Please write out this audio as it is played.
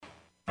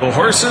The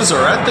horses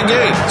are at the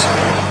gate.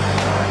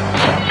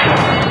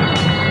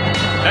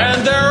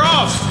 And they're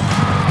off.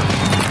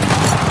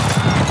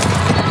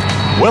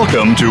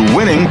 Welcome to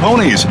Winning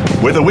Ponies.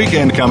 With the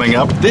weekend coming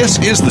up, this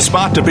is the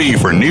spot to be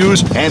for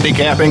news,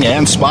 handicapping,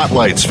 and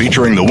spotlights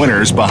featuring the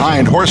winners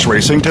behind horse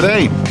racing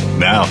today.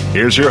 Now,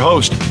 here's your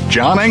host,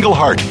 John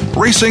Englehart,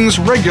 racing's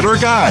regular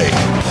guy.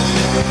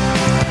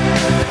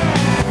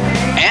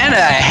 And a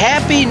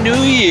happy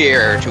new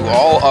year to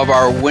all of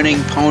our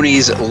Winning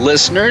Ponies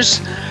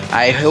listeners.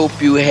 I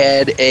hope you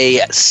had a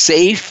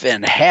safe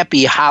and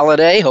happy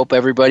holiday. Hope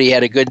everybody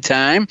had a good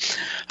time.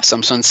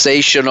 Some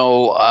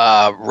sensational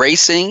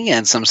racing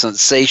and some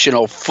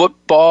sensational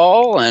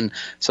football and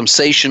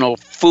sensational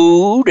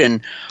food.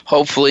 And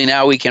hopefully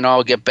now we can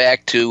all get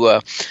back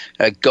to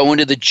going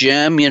to the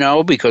gym,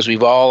 because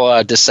we've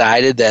all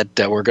decided that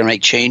we're going to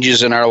make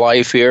changes in our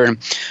life here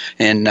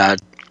in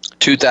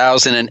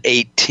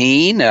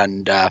 2018,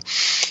 and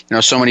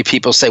so many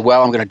people say,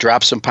 well, I'm going to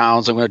drop some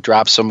pounds, I'm going to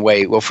drop some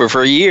weight. Well,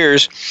 for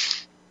years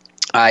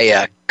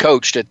I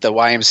coached at the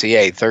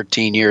YMCA,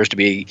 13 years to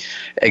be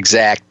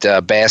exact,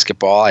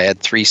 basketball. I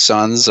had 3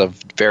 sons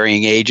of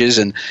varying ages,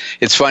 and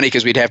it's funny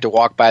because we'd have to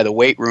walk by the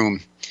weight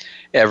room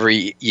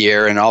every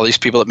year, and all these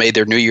people that made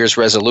their New Year's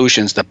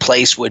resolutions, the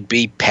place would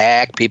be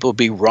packed. People would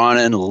be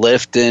running,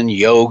 lifting,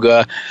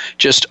 yoga,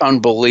 just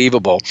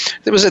unbelievable.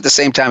 It was at the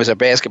same time as our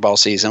basketball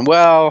season.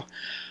 Well,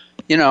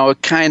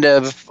 kind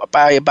of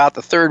by about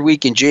the third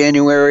week in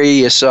January,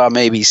 you saw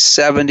maybe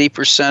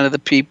 70% of the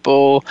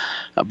people.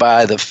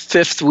 By the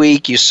 5th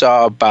week, you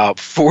saw about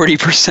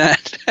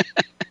 40%.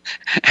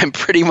 And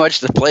pretty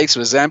much the place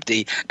was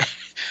empty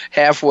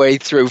halfway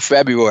through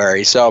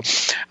February. So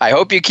I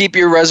hope you keep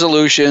your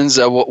resolutions,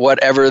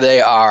 whatever they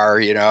are,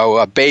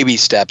 baby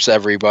steps,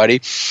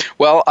 everybody.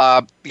 Well,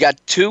 we got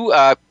 2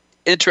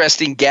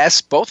 interesting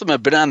guests. Both of them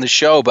have been on the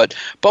show, but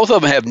both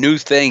of them have new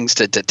things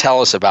to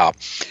tell us about.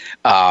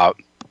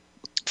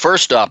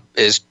 First up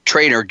is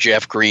trainer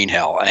Jeff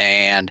Greenhill,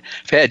 and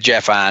I've had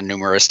Jeff on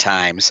numerous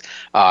times.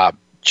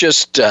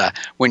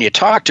 When you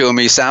talk to him,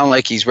 he sounds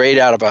like he's right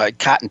out of a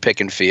cotton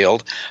picking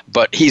field,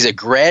 but he's a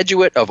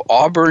graduate of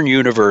Auburn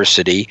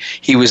University.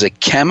 He was a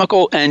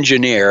chemical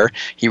engineer.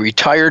 He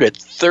retired at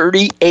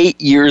 38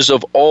 years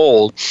of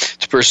old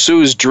to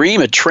pursue his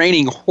dream of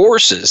training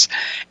horses.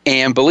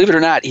 And believe it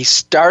or not, he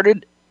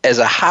started as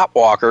a hot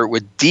walker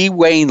with D.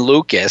 Wayne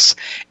Lucas,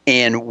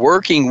 and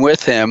working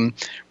with him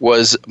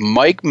was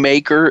Mike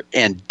Maker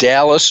and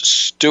Dallas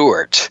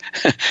Stewart.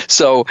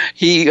 So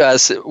he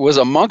was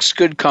amongst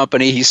good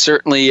company. He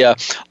certainly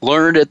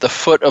learned at the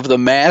foot of the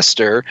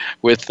master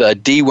with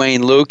D.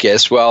 Wayne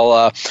Lucas.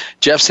 Well,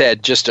 Jeff's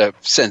had just a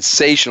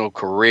sensational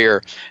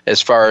career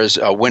as far as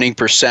winning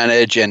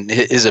percentage and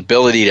his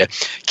ability to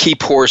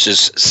keep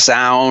horses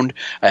sound,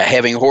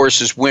 having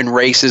horses win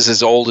races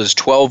as old as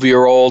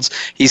 12-year-olds.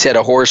 He's had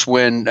a horse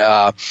win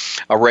a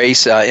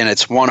race in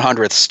its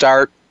 100th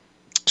start.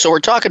 So we're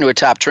talking to a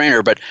top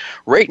trainer, but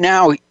right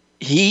now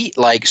he,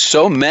 like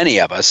so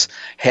many of us,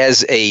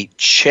 has a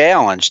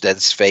challenge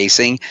that's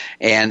facing,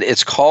 and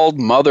it's called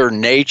Mother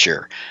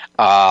Nature.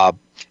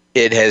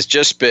 It has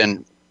just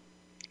been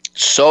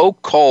so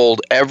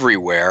cold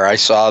everywhere. I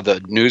saw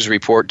the news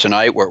report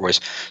tonight where it was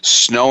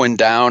snowing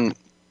down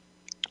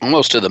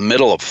almost to the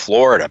middle of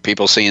Florida,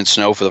 people seeing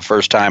snow for the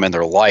first time in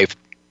their life.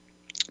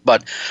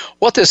 But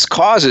what this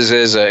causes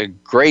is a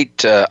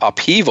great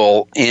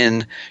upheaval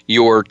in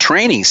your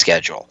training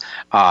schedule.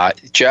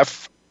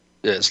 Jeff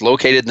is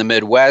located in the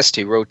Midwest.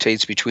 He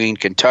rotates between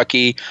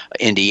Kentucky,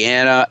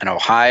 Indiana, and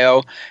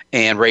Ohio.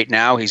 And right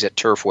now he's at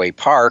Turfway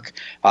Park.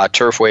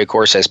 Turfway, of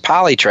course, has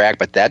polytrack,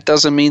 but that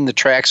doesn't mean the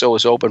track's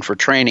always open for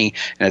training.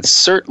 And it's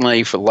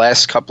certainly, for the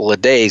last couple of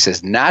days,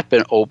 has not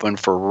been open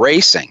for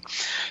racing.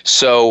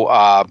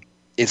 So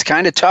it's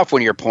kind of tough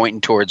when you're pointing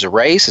towards a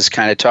race. It's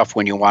kind of tough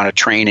when you want to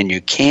train and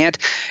you can't.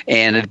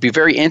 And it'd be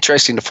very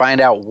interesting to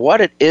find out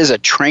what it is a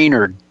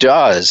trainer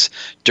does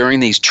during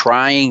these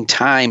trying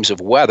times of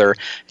weather.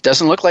 It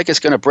doesn't look like it's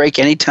going to break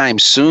anytime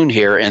soon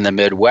here in the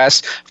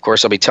Midwest. Of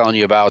course, I'll be telling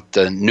you about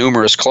the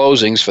numerous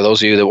closings for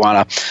those of you that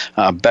want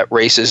to bet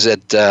races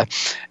at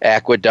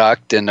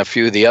Aqueduct and a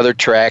few of the other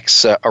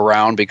tracks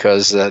around,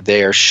 because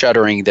they are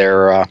shuttering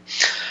their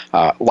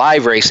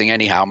live racing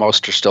anyhow.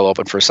 Most are still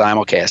open for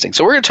simulcasting.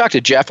 So we're going to talk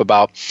to Jeff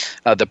about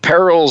the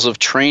perils of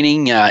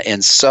training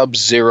in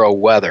sub-zero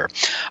weather.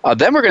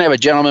 Then we're going to have a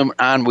gentleman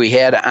on we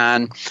had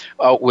on,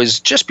 was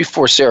just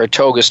before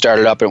Saratoga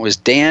started up, and it was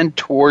Dan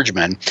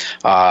Tordjman.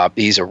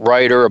 He's a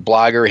writer, a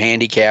blogger,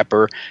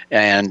 handicapper,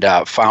 and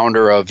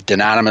founder of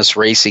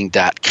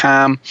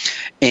denonymousracing.com.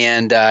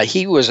 And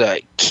he was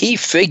a key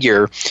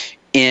figure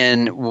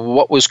in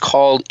what was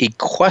called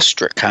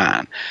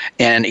Equestricon.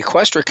 And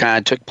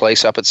Equestricon took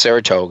place up at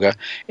Saratoga,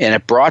 and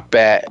it brought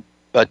back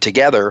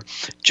together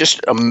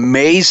just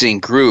amazing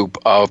group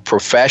of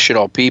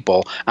professional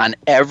people on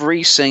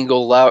every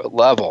single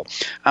level.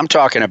 I'm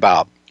talking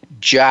about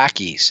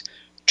jockeys,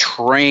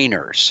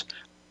 trainers,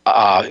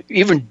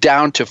 even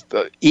down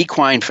to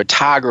equine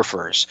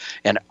photographers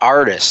and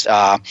artists.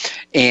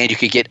 And you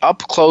could get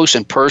up close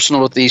and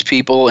personal with these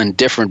people in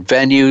different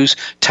venues.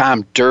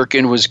 Tom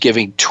Durkin was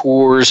giving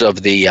tours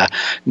of the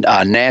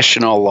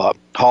National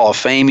Hall of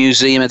Fame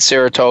Museum at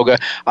Saratoga.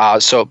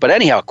 But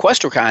anyhow,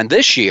 Equestricon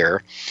this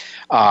year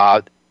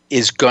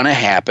is going to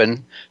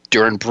happen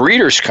during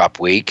Breeders' Cup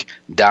Week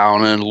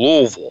down in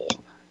Louisville,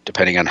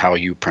 depending on how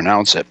you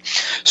pronounce it.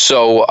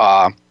 So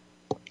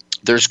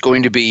there's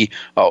going to be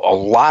a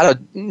lot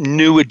of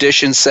new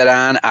additions set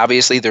on.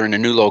 Obviously, they're in a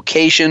new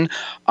location.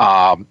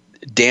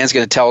 Dan's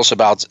going to tell us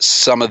about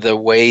some of the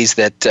ways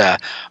that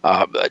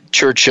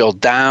Churchill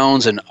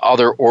Downs and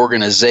other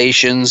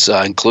organizations,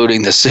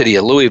 including the city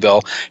of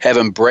Louisville, have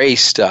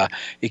embraced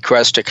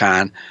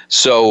Equestricon.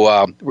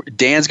 So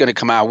Dan's going to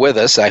come out with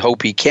us. I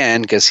hope he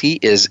can, because he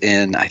is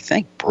in, I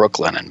think,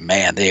 Brooklyn, and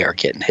man, they are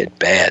getting hit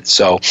bad.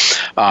 So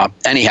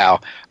anyhow,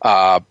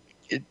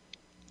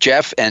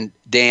 Jeff and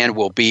Dan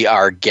will be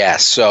our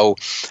guests. So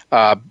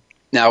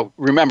now,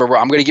 remember,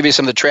 I'm going to give you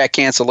some of the track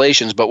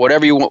cancellations, but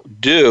whatever you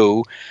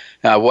do,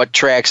 what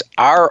tracks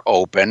are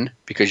open,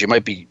 because you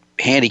might be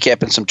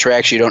handicapping some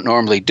tracks you don't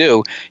normally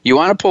do, you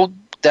want to pull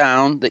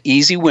down the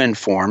easy win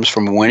forms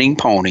from Winning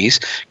Ponies,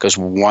 because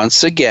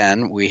once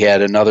again, we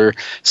had another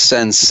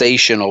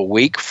sensational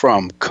week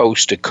from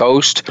coast to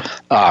coast.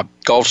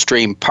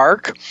 Gulfstream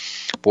Park,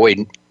 boy,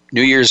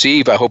 New Year's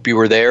Eve, I hope you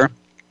were there.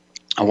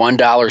 A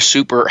 $1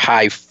 super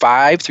high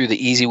five through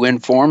the easy win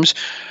forms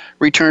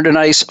returned a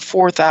nice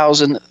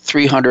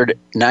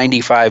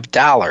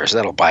 $4,395.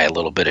 That'll buy a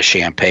little bit of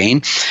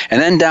champagne.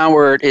 And then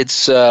downward,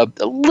 it's a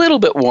little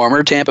bit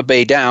warmer. Tampa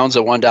Bay Downs,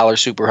 a $1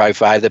 super high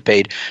five that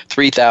paid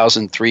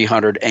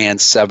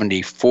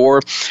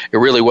 $3,374. It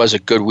really was a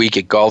good week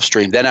at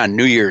Gulfstream. Then on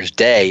New Year's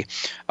Day,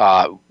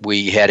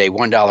 we had a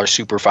 $1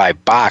 super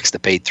five box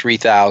that paid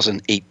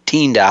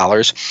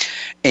 $3,018.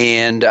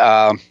 And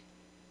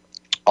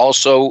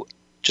also,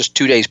 just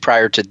 2 days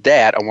prior to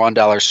that, a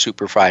 $1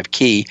 super five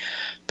key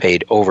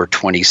paid over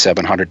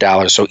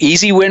 $2,700. So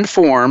easy win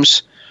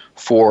forms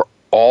for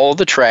all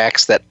the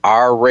tracks that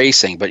are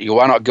racing, but you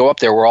want to go up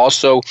there. We're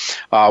also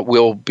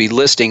we'll be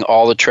listing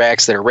all the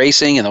tracks that are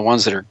racing and the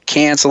ones that are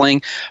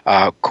canceling.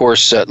 Of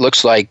course, it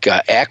looks like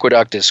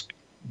Aqueduct is.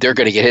 They're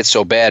going to get hit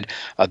so bad.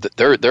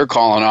 They're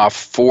calling off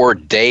 4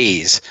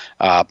 days.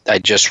 I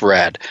just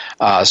read.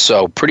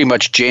 So pretty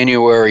much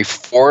January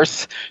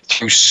 4th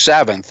through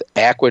 7th,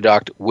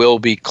 Aqueduct will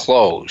be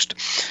closed.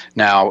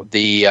 Now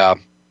the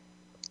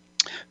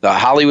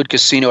Hollywood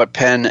Casino at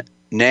Penn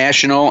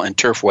National and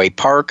Turfway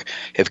Park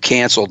have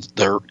canceled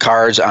their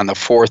cards on the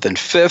 4th and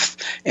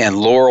 5th, and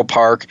Laurel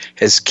Park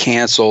has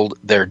canceled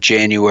their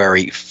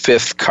January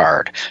 5th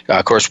card.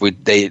 Of course,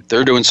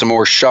 they're doing some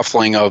more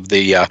shuffling of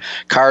the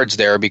cards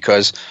there,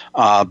 because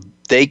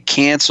they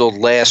canceled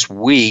last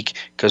week,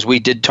 because we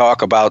did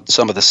talk about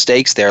some of the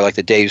stakes there, like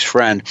the Dave's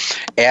Friend,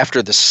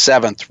 after the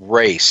 7th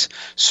race.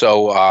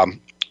 So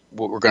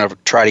we're going to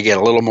try to get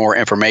a little more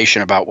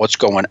information about what's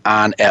going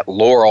on at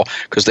Laurel,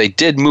 because they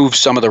did move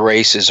some of the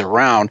races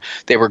around.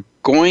 They were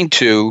going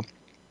to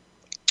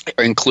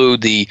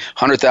include the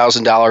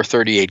 $100,000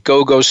 38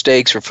 Go-Go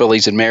Stakes for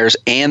fillies and mares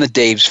and the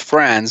Dave's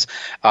Friends,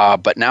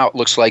 but now it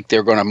looks like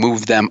they're going to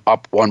move them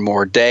up one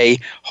more day.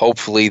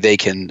 Hopefully they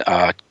can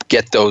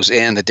get those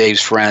in. The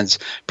Dave's Friends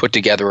put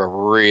together a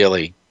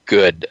really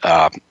good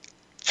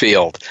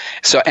field.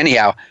 So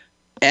anyhow,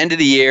 end of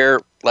the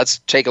year, let's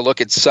take a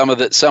look at some of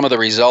the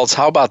results.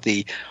 How about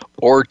the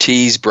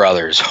Ortiz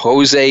brothers?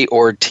 Jose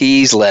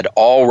Ortiz led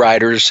all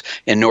riders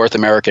in North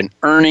American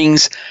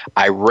earnings.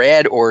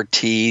 Irad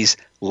Ortiz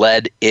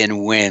led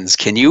in wins.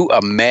 Can you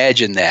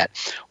imagine that?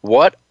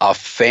 What a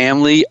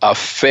family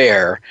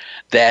affair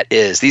that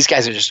is. These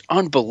guys are just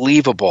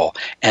unbelievable,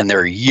 and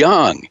they're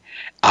young.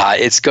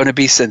 It's going to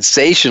be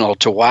sensational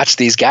to watch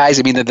these guys.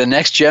 I mean, they're the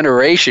next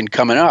generation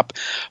coming up,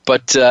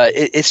 but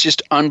it's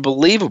just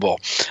unbelievable.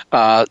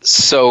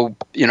 So,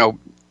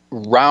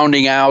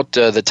 rounding out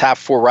the top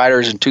 4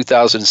 riders in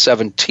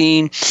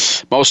 2017,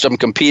 most of them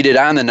competed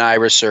on the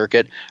NYRA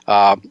circuit.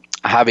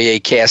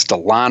 Javier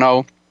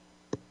Castellano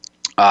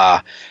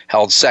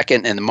held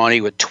second in the money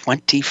with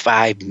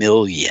 $25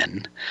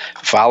 million,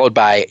 followed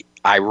by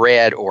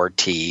Irad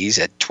Ortiz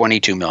at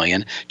 $22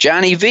 million.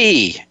 Johnny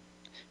V,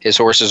 his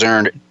horses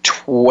earned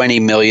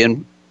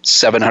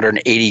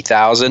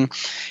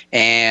 $20,780,000,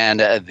 and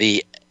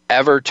the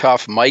ever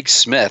tough Mike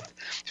Smith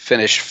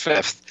finished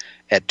 5th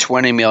at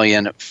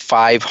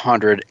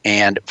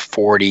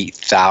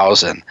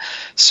 $20,540,000.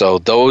 So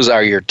those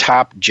are your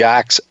top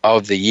jocks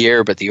of the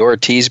year. But the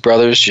Ortiz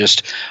brothers,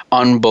 just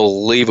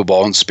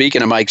unbelievable. And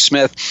speaking of Mike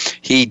Smith,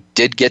 he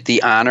did get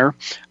the honor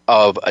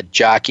of a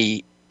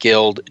jockey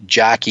Guild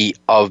Jockey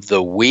of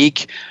the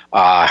Week.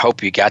 I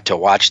hope you got to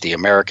watch the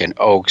American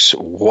Oaks.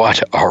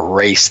 What a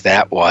race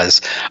that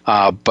was.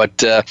 He's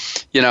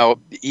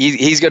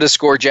going to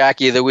score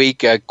Jockey of the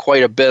Week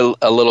quite a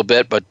little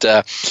bit. But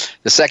the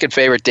second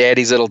favorite,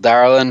 Daddy's Little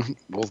Darlin',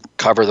 we'll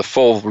cover the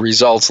full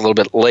results a little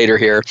bit later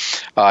here,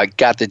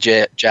 got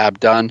the job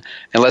done.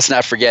 And let's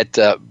not forget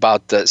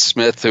about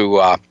Smith,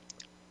 who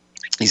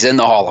he's in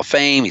the Hall of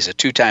Fame. He's a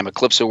 2-time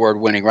Eclipse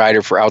Award winning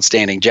rider for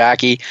Outstanding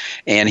Jockey,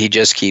 and he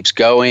just keeps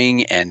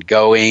going and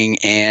going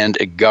and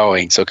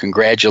going. So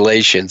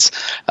congratulations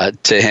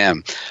to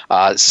him.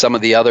 Some of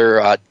the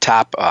other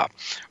top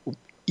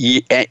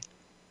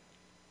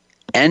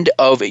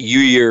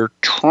end-of-year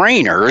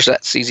trainers,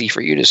 that's easy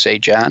for you to say,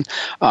 John.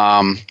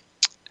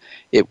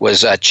 It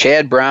was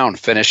Chad Brown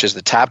finished as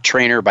the top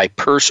trainer by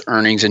purse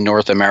earnings in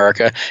North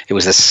America. It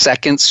was the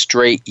second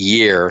straight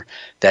year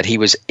that he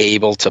was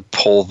able to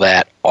pull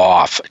that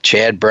off.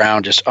 Chad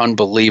Brown, just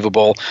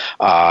unbelievable.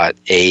 A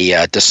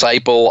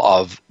disciple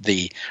of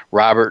the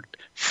Robert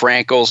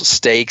Frankel's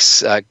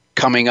Stakes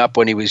coming up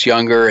when he was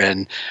younger,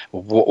 and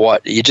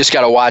what you just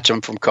got to watch him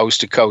from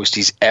coast to coast.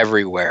 He's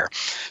everywhere.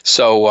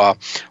 So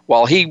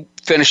while he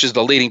finishes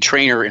the leading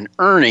trainer in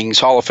earnings,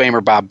 Hall of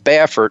Famer Bob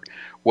Baffert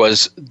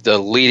was the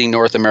leading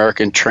North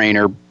American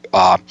trainer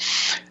by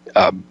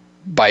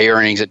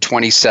earnings at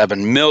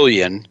 $27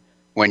 million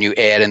when you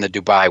add in the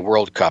Dubai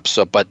World Cup.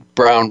 So, but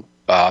Brown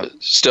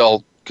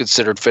still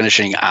considered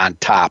finishing on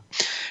top.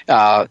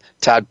 Todd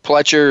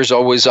Pletcher is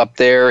always up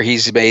there.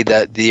 He's made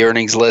the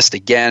earnings list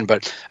again.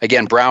 But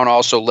again, Brown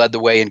also led the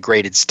way in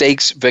graded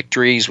stakes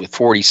victories with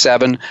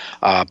 47.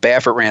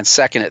 Baffert ran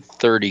second at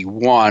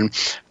 31.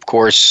 Of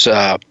course,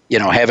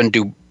 having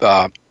to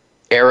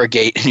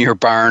irrigate in your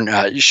barn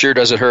sure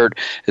doesn't hurt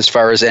as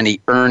far as any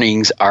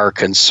earnings are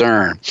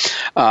concerned.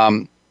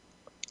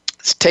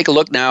 Let's take a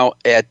look now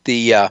at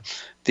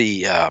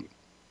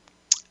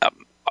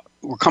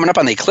we're coming up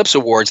on the Eclipse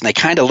Awards, and they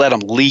kind of let them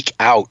leak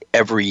out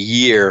every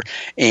year.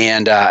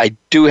 And I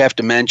do have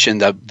to mention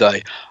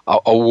the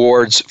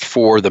awards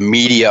for the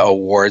media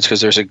awards,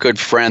 because there's a good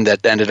friend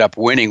that ended up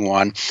winning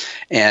one,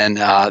 and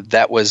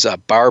that was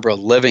Barbara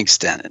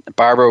Livingston.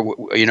 Barbara,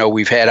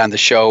 we've had on the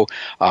show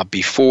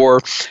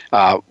before,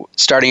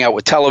 starting out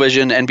with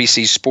television.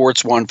 NBC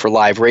Sports won for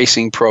live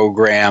racing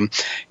program.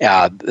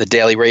 The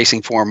Daily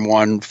Racing Form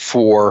won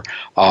for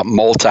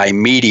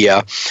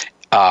multimedia.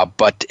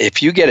 But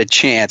if you get a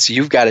chance,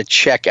 you've got to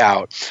check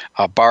out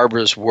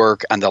Barbara's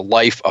work on the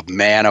Life of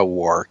Man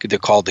Award. They're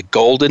called the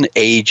Golden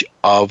Age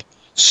of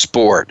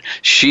Sport.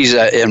 She's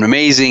an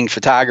amazing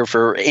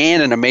photographer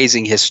and an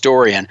amazing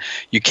historian.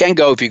 You can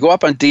go, if you go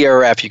up on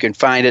DRF, you can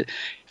find it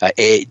at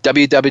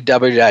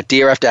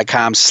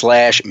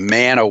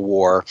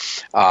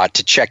www.drf.com/manowar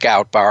to check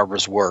out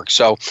Barbara's work.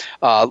 So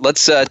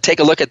let's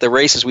take a look at the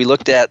races we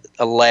looked at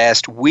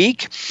last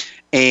week.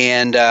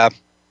 And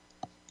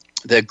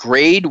the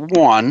Grade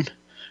 1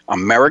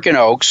 American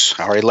Oaks,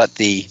 I already let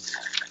the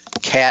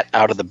cat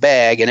out of the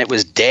bag, and it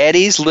was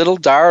Daddy's Little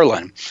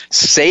Darlin'.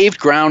 Saved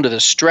ground to the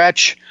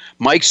stretch.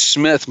 Mike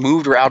Smith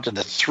moved her out to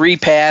the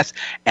 3-path,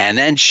 and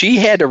then she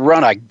had to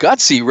run a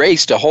gutsy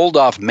race to hold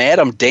off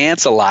Madam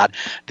Dance-A-Lot,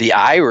 the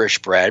Irish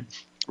bred.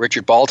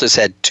 Richard Baltus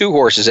had 2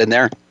 horses in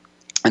there,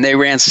 and they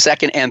ran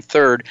second and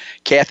third.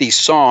 Kathy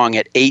Song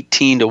at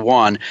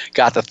 18-1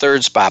 got the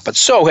third spot. But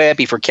so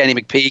happy for Kenny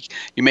McPeak.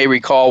 You may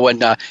recall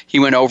when he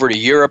went over to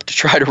Europe to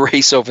try to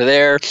race over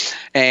there,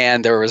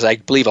 and there was, I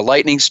believe, a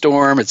lightning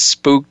storm. It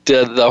spooked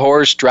the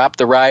horse, dropped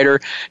the rider.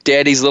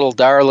 Daddy's Little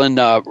Darlin'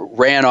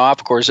 ran off.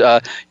 Of course,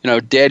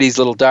 Daddy's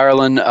Little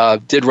Darlin'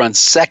 did run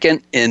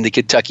second in the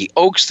Kentucky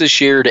Oaks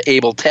this year to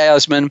Abel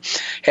Tasman.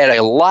 Had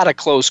a lot of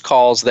close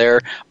calls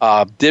there.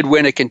 Did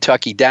win a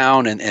Kentucky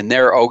Down in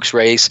their Oaks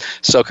race.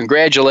 So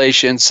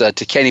congratulations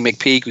to Kenny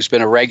McPeak, who's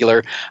been a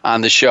regular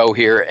on the show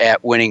here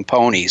at Winning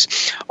Ponies.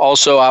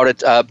 Also out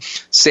at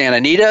Santa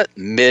Anita,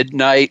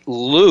 Midnight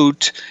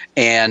Loot,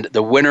 and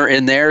the winner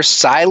in there,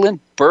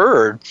 Silent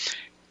Bird,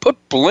 put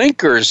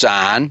blinkers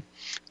on.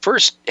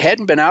 First,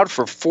 hadn't been out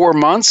for 4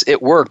 months.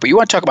 It worked. But you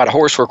want to talk about a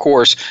horse for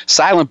course.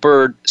 Silent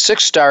Bird,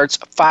 6 starts,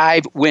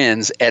 5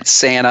 wins at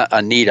Santa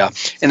Anita.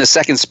 In the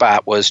second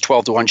spot was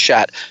 12-1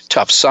 shot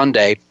Tough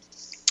Sunday.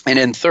 And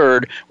in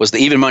third was the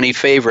even money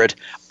favorite,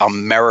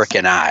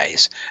 American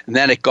Eyes. And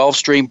then at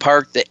Gulfstream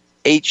Park, the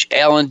H.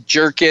 Allen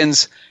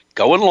Jerkins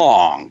going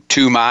long,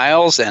 2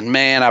 miles. And,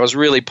 man, I was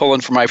really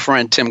pulling for my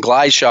friend Tim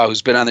Glyshaw,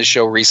 who's been on the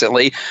show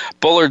recently.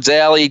 Bullard's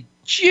Alley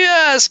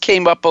just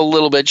came up a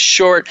little bit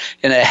short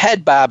in a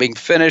head-bobbing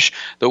finish.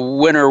 The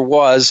winner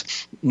was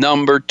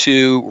number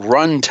 2,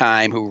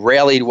 Runtime, who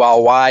rallied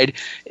while wide.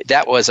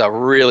 That was a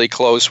really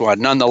close one.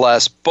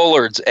 Nonetheless,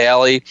 Bullard's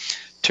Alley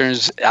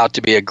turns out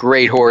to be a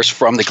great horse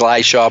from the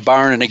Glyshaw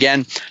barn. And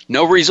again,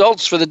 no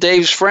results for the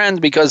Dave's Friends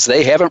because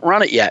they haven't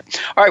run it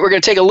yet. All right, we're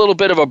going to take a little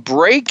bit of a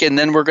break, and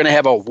then we're going to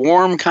have a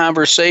warm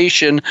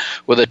conversation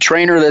with a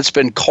trainer that's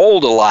been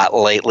cold a lot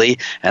lately,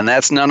 and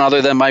that's none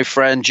other than my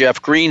friend Jeff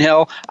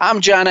Greenhill.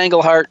 I'm John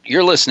Englehart.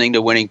 You're listening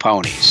to Winning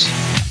Ponies.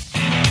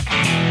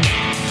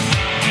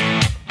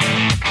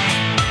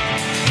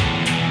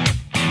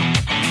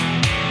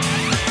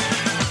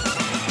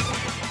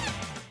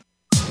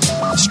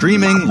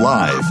 Streaming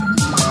live.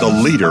 The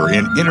leader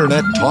in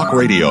Internet talk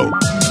radio.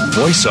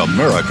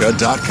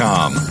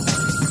 VoiceAmerica.com.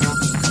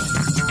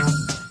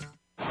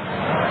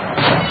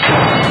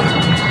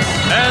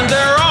 And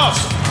they're off.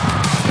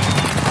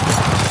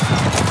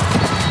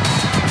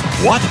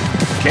 What?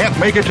 Can't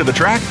make it to the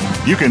track?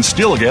 You can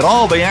still get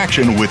all the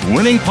action with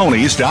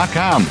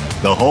winningponies.com,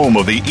 the home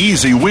of the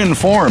easy win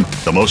form,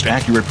 the most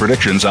accurate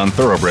predictions on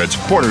thoroughbreds,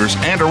 quarters,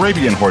 and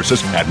Arabian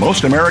horses at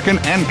most American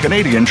and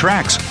Canadian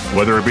tracks.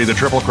 Whether it be the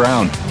Triple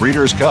Crown,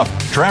 Breeders' Cup,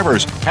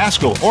 Travers,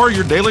 Haskell, or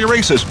your daily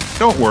races,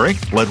 don't worry,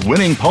 let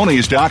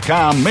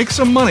winningponies.com make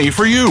some money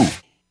for you.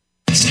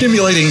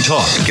 Stimulating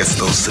talk. It gets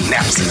those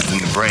synapses in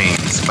the brain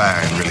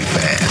firing really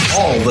fast.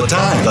 All the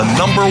time. The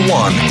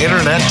 #1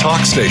 Internet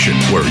talk station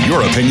where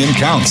your opinion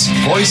counts.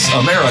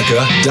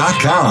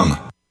 VoiceAmerica.com.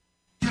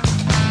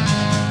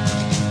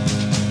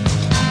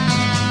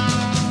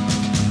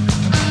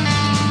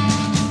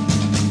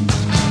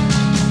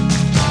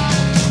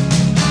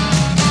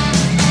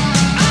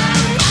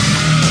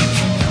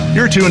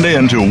 You're tuned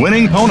in to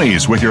Winning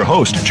Ponies with your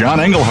host, John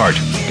Englehart.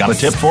 Got a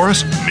tip for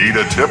us? Need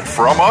a tip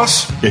from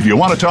us? If you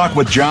want to talk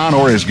with John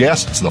or his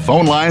guests, the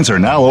phone lines are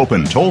now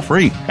open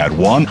toll-free at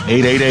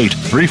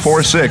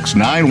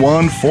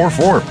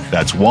 1-888-346-9144.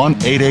 That's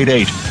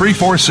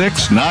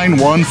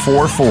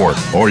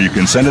 1-888-346-9144. Or you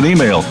can send an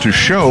email to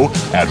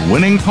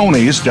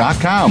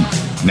show@winningponies.com.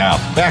 Now,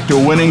 back to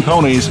Winning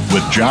Ponies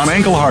with John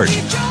Englehart.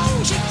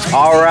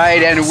 All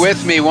right, and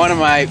with me, one of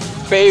my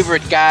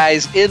favorite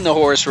guys in the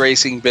horse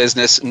racing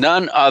business,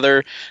 none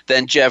other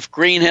than Jeff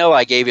Greenhill.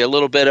 I gave you a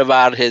little bit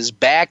about his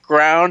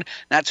background.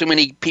 Not too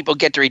many people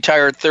get to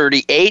retire at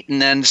 38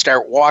 and then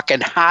start walking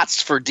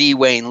hots for D.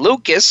 Wayne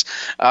Lucas,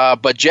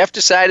 but Jeff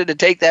decided to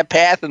take that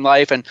path in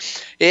life, and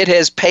it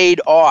has paid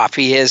off.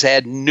 He has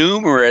had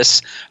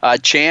numerous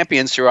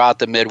champions throughout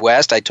the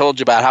Midwest. I told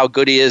you about how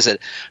good he is at,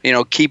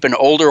 keeping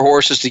older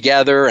horses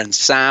together and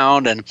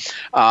sound, and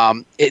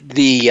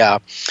the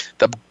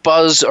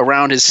buzz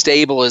around his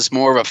stable is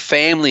more of a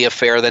family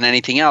affair than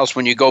anything else.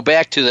 When you go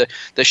back to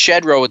the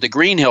shed row at the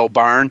Greenhill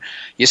barn,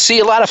 you see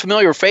a lot of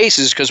familiar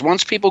faces, because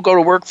once people go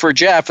to work for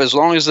Jeff, as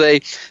long as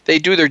they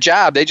do their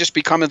job, they just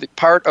become a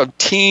part of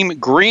Team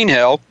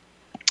Greenhill.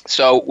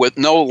 So with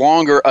no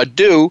longer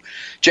ado,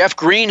 Jeff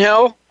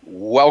Greenhill,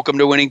 welcome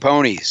to Winning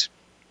Ponies.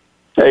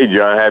 Hey,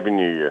 John, Happy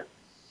New Year.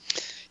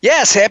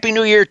 Yes, Happy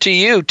New Year to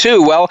you,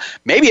 too. Well,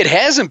 maybe it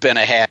hasn't been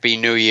a Happy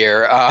New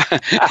Year.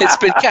 It's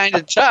been kind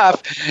of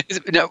tough.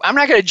 I'm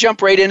not going to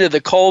jump right into the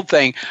cold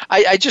thing.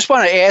 I just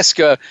want to ask,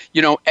 I've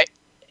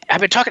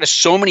been talking to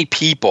so many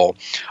people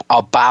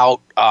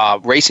about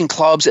racing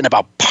clubs and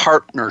about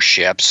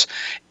partnerships,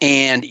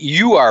 and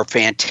you are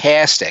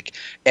fantastic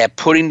at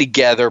putting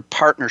together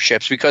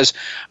partnerships, because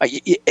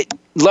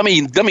let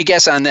me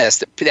guess on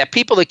this, that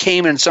people that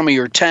came in some of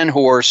your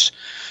 10-horse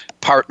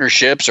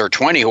partnerships or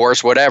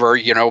 20-horse, whatever,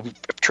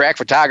 track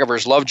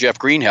photographers love Jeff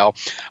Greenhill.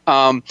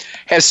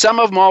 Has some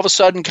of them all of a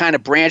sudden kind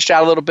of branched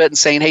out a little bit and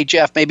saying, hey,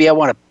 Jeff, maybe I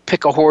want to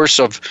pick a horse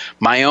of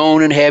my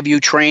own and have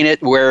you train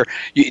it, where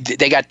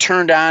they got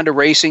turned on to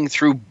racing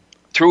through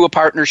a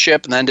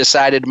partnership and then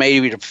decided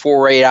maybe to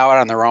foray out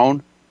on their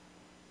own?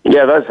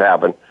 Yeah, that's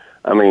happened.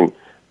 I mean,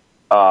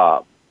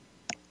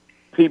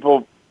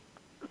 people,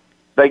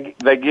 they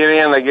get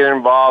in, they get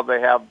involved, they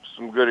have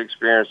some good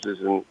experiences,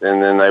 and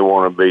then they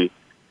want to be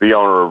the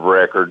owner of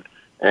record,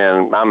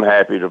 and I'm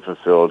happy to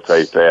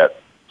facilitate that.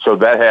 So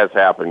that has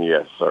happened,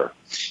 yes, sir.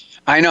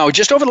 I know.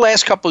 Just over the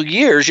last couple of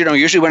years,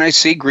 usually when I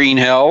see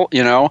Greenhill,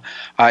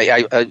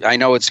 I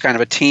know it's kind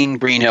of a teen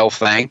Greenhill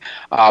thing,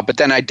 but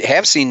then I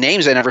have seen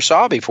names I never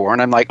saw before,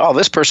 and I'm like, oh,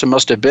 this person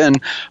must have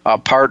been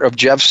part of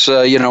Jeff's,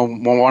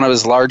 one of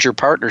his larger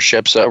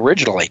partnerships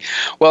originally.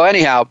 Well,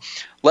 anyhow,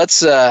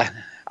 let's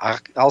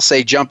I'll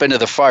say jump into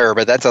the fire,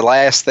 but that's the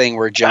last thing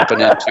we're jumping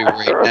into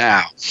right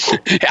now.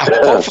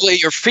 Hopefully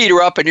your feet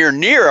are up and you're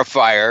near a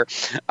fire.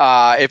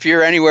 If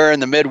you're anywhere in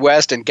the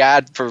Midwest, and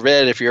God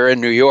forbid if you're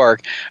in New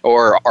York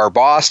or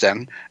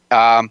Boston.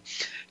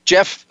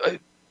 Jeff,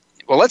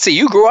 well, let's see,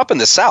 you grew up in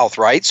the South,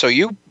 right? So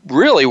you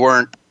really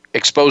weren't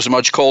exposed to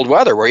much cold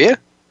weather, were you?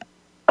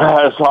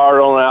 It's hard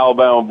on an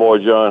Alabama boy,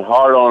 John.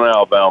 Hard on an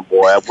Alabama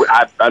boy.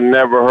 I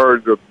never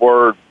heard the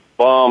word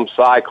bomb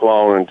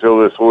cyclone until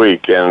this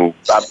week, and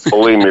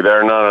believe me,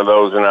 there are none of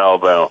those in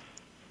Alabama.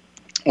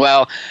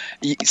 Well,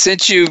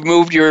 since you've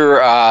moved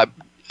your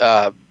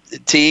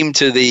team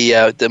to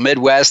the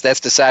Midwest,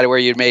 that's decided where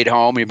you've made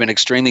home. You've been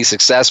extremely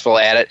successful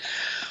at it.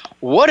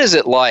 What is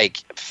it like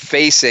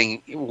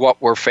facing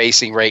what we're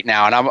facing right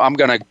now? And I'm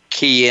going to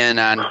key in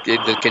on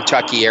the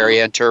Kentucky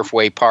area and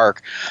Turfway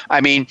Park.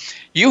 I mean,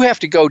 you have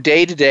to go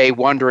day to day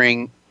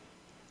wondering,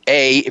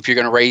 A, if you're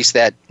going to race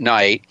that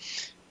night,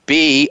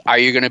 B, are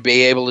you going to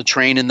be able to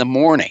train in the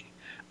morning?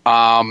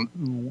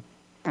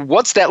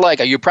 What's that like?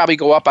 You probably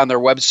go up on their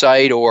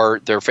website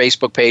or their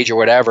Facebook page or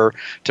whatever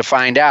to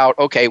find out,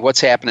 okay, what's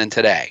happening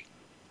today?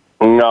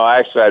 No,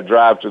 actually, I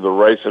drive to the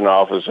racing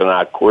office and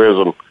I quiz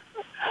them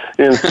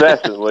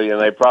incessantly, and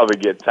they probably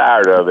get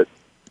tired of it.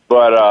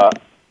 But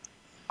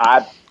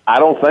I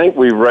don't think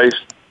we've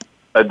raced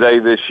a day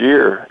this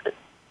year,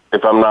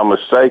 if I'm not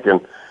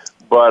mistaken.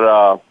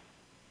 But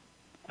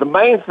the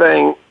main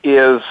thing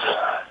is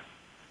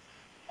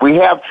we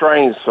have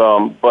trained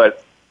some,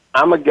 but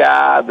I'm a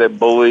guy that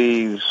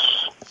believes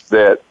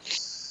that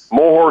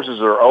more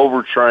horses are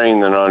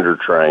overtrained than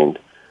undertrained.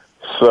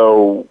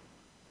 So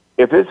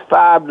if it's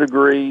 5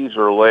 degrees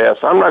or less,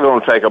 I'm not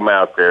going to take them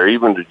out there,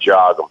 even to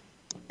jog them.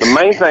 The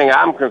main thing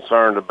I'm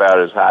concerned about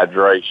is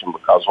hydration,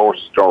 because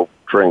horses don't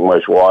drink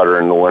much water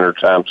in the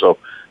wintertime. So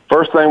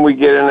first thing we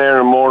get in there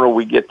in the morning,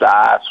 we get the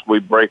ice. We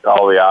break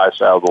all the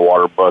ice out of the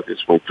water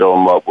buckets. We fill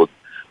them up with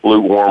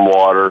lukewarm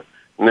water.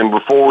 And then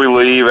before we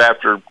leave,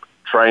 after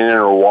training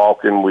or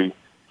walking, we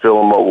fill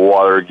them up with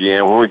water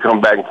again. When we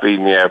come back and feed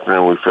in the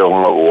afternoon, we fill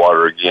them up with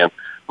water again.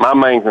 My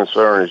main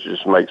concern is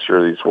just make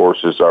sure these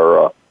horses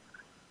are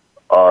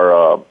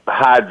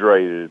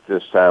hydrated at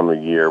this time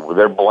of year.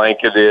 They're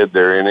blanketed,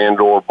 they're in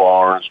indoor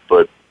barns,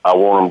 but I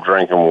want them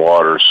drinking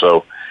water.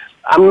 So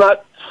I'm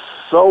not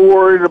so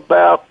worried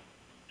about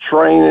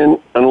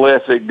training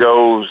unless it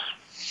goes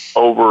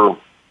over,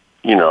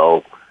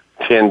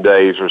 10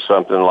 days or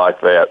something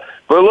like that.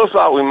 But it looks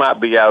like we might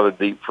be out of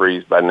the deep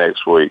freeze by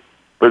next week.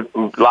 But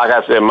like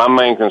I said, my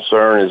main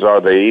concern is,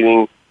 are they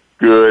eating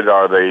good,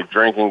 are they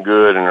drinking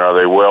good, and are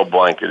they well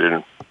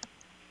blanketed?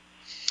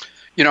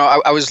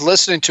 I was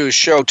listening to a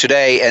show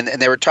today, and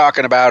they were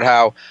talking about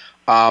how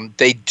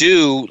they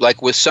do,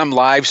 like with some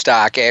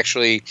livestock,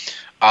 actually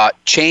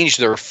change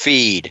their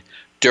feed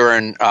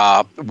during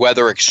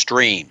weather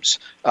extremes.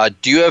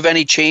 Do you have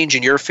any change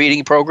in your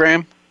feeding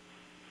program?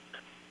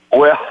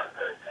 Well,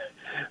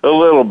 a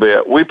little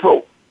bit.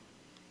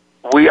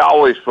 We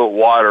always put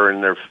water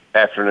in their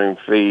afternoon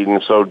feed,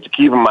 and so to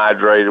keep them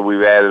hydrated,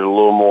 we've added a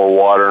little more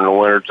water in the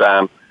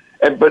wintertime.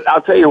 But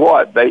I'll tell you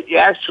what, they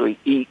actually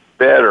eat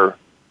better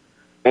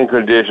in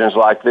conditions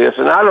like this,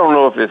 and I don't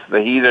know if it's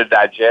the heat of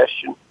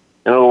digestion.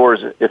 In other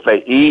words, if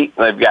they eat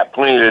and they've got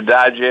plenty to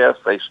digest,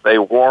 they stay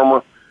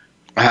warmer.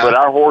 But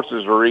our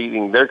horses are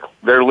eating;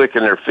 they're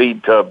licking their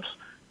feed tubs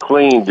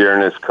clean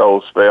during this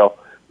cold spell.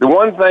 The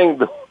one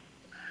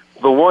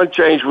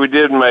change we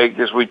did make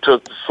is we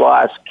took the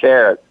sliced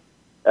carrot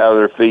out of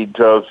their feed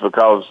tubs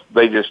because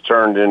they just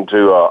turned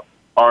into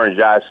orange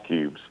ice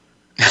cubes.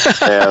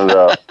 And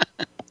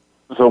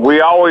so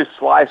we always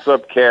slice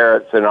up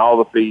carrots in all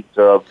the feed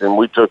tubs, and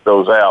we took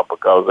those out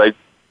because they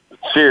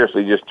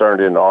seriously just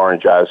turned into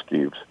orange ice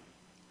cubes.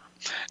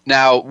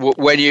 Now,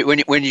 when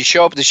you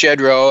show up at the shed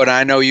row, and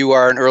I know you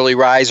are an early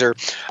riser,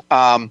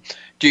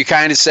 do you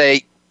kind of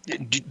say,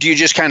 do you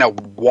just kind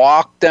of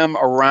walk them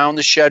around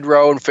the shed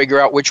row and figure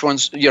out which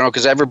ones,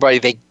 because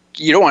everybody,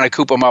 you don't want to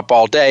coop them up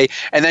all day.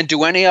 And then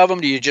do any of them,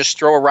 do you just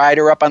throw a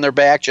rider up on their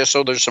back just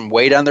so there's some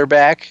weight on their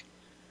back?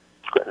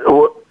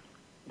 What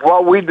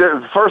we did,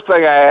 the first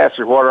thing I asked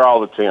is, what are all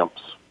the temps?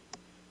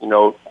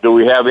 Do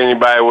we have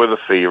anybody with a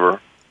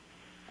fever?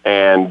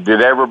 And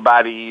did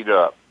everybody eat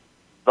up?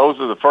 Those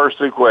are the first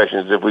 2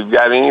 questions. If we've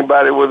got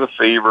anybody with a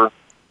fever,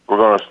 we're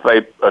going to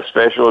pay a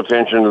special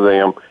attention to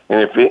them.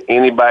 And if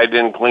anybody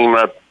didn't clean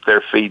up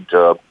their feed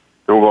tub,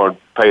 then we're going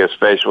to pay a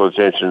special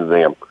attention to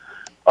them.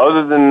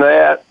 Other than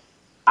that,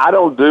 I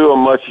don't do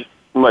much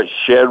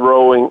shed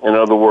rowing, in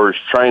other words,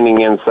 training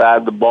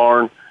inside the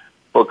barn,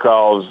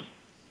 because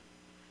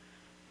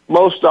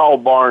most all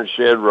barn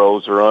shed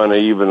rows are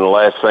uneven. The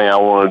last thing I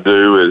want to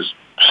do is,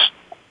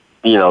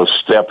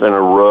 step in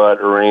a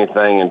rut or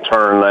anything and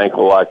turn an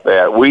ankle like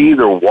that. We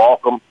either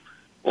walk them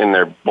in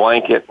their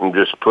blanket and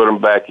just put them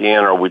back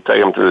in, or we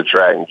take them to the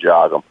track and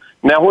jog them.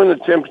 Now, when the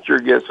temperature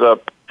gets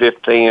up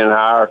 15 and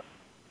higher,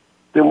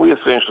 then we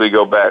essentially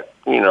go back,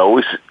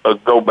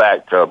 go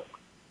back to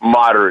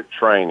moderate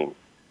training.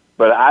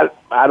 But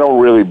I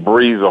don't really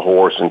breathe a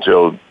horse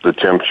until the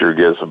temperature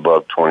gets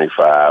above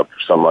 25 or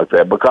something like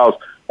that, because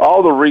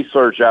all the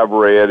research I've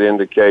read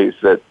indicates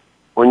that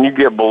when you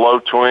get below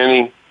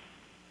 20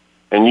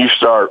 and you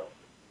start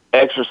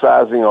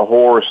exercising a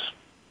horse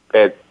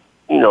at,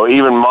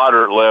 even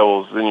moderate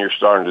levels, then you're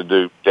starting to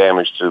do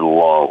damage to the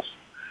lungs.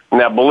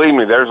 Now, believe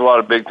me, there's a lot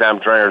of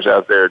big-time trainers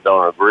out there that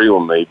don't agree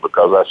with me,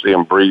 because I see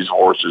them breeze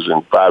horses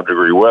in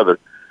 5-degree weather.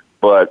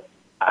 But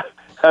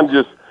I'm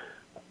just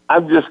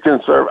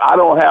concerned. I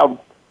don't have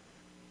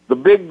the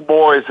big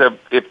boys have.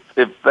 If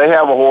they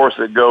have a horse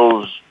that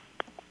goes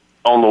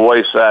on the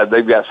wayside,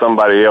 they've got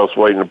somebody else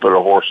waiting to put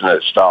a horse in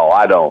that stall.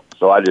 I don't,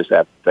 so I just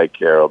have to take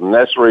care of them. And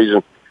that's the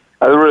reason.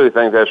 I really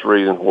think that's the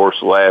reason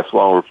horses last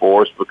longer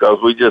for us, because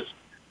we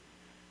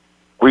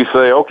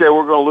say, okay,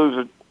 we're going to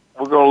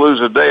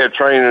lose a day of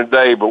training a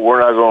day, but we're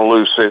not going to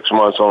lose 6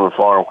 months on the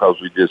farm because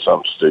we did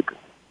something stupid.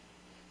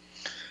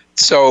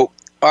 So,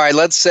 all right,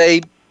 let's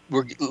say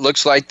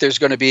looks like there's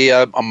going to be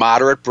a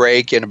moderate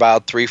break in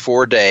about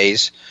 3-4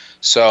 days.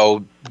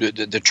 So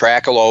the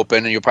track will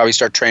open, and you'll probably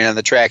start training on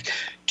the track.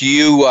 Do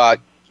you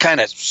kind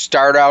of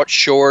start out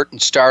short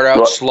and start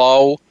out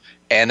slow,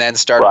 and then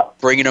start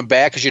bringing them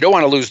back? Because you don't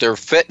want to lose their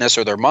fitness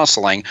or their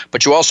muscling,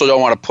 but you also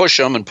don't want to push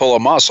them and pull a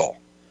muscle.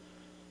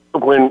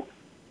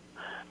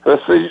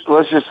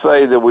 Let's just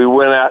say that we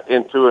went out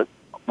into it.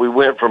 We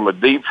went from a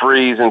deep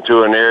freeze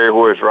into an area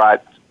where it's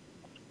right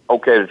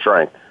okay to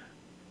train.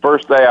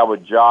 First day I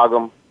would jog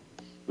them.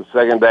 The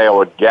second day I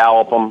would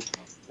gallop them.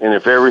 And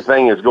if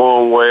everything is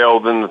going well,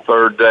 then the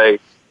third day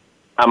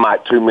I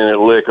might 2-minute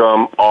lick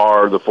them,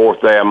 or the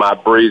fourth day I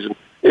might breeze them.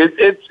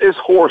 It's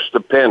horse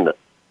dependent.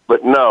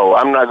 But no,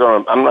 I'm not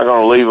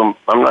gonna leave them.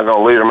 I'm not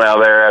gonna lead them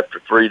out there after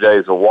 3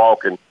 days of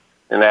walking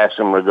and ask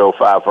them to go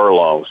 5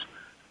 furlongs.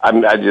 What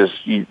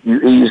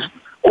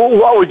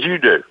would you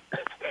do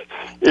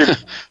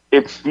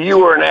if you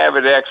were an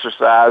avid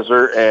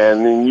exerciser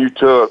and then you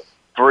took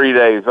 3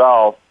 days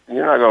off?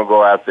 You're not going to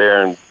go out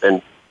there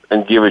and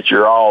give it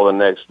your all the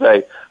next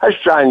day. I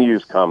just try and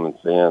use common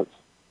sense.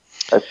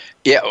 That's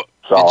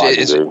all I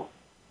can do.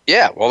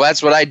 Yeah, well,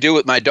 that's what I do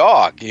with my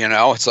dog. You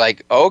know, it's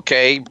like,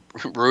 okay,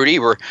 Rudy,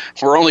 we're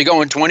only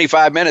going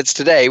 25 minutes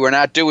today. We're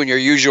not doing your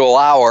usual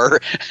hour.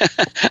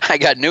 I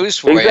got news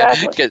for you.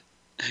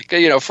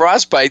 Because, you know,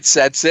 frostbite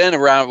sets in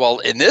around, well,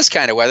 in this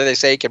kind of weather, they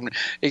say it can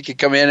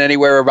come in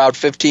anywhere about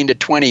 15 to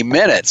 20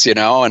 minutes, you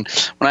know. And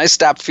when I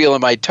stop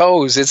feeling my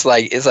toes, it's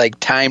like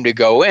time to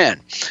go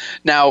in.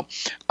 Now,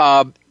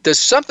 there's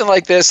something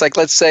like this, like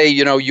let's say,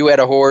 you know, you had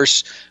a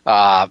horse,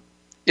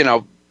 you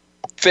know,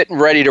 fit and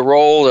ready to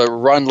roll, to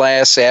run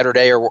last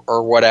Saturday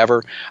or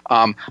whatever.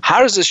 How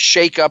does this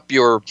shake up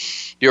your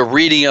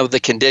reading of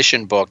the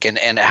condition book, and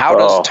how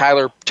does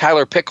Tyler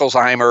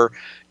Pickelsheimer,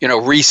 you know,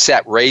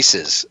 reset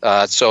races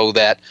so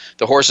that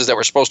the horses that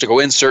were supposed to go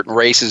in certain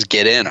races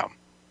get in them?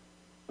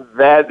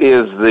 That's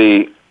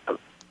the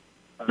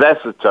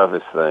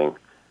toughest thing.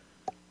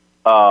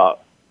 I've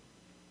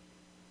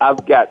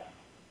got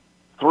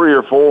 3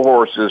 or 4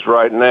 horses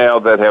right now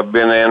that have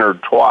been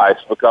entered twice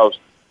because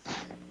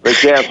they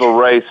cancel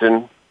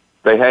racing.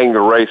 They hang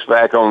the race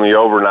back on the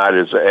overnight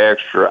as an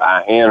extra.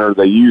 I enter.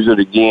 They use it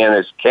again.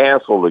 It's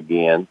canceled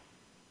again.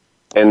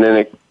 And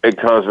then it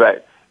comes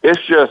back.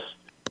 It's just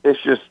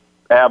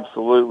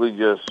absolutely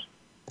just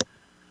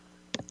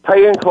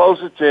paying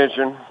close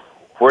attention.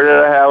 Where did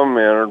I have them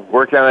entered?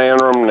 Where can I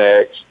enter them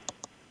next?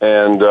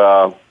 And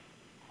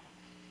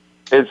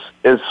it's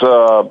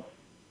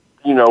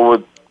you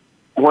know,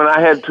 when I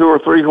had 2 or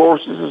 3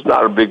 horses, it's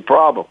not a big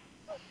problem.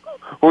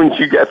 When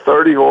you got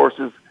 30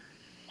 horses,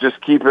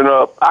 just keeping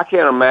up, I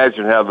can't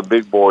imagine how the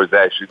big boys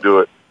actually do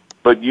it.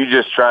 But you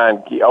just try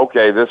and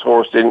okay, this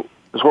horse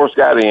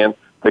got in.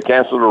 They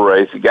canceled the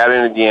race. He got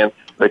in again.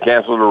 They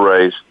canceled the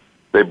race.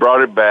 They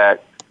brought it back.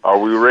 Are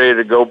we ready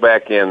to go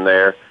back in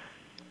there?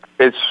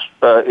 It's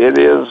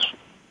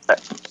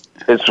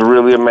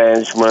really a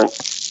management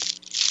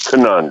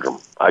conundrum,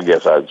 I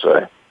guess I'd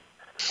say.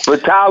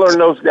 But Tyler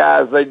and those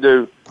guys, they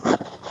do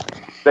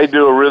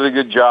a really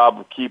good job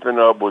of keeping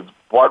up with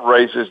what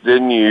races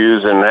didn't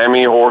use and how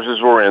many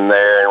horses were in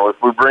there. And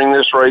if we bring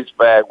this race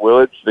back, will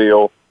it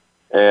fill?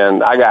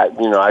 And I got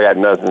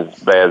nothing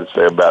bad to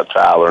say about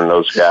Tyler and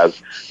those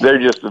guys. They're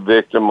just a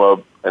victim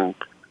of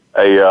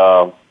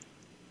a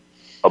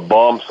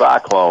bomb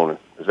cyclone.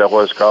 Is that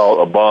what it's called?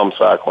 A bomb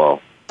cyclone.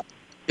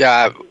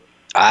 Yeah,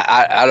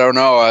 I don't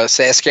know, a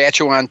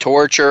Saskatchewan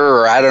torture,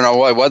 or I don't know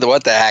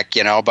what the heck,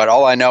 you know. But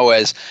all I know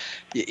is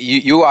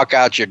you walk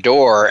out your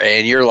door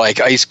and you're like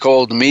ice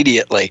cold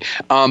immediately.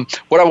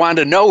 What I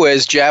wanted to know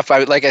is, Jeff,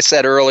 like I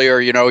said earlier,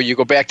 you know, you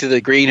go back to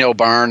the Greenhill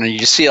barn and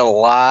you see a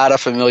lot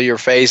of familiar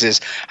faces.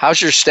 How's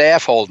your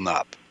staff holding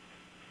up?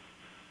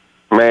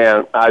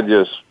 Man, I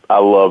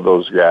love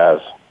those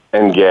guys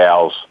and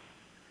gals.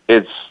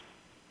 It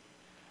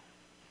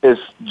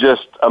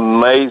just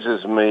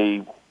amazes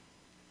me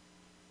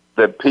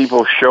that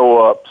people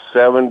show up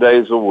 7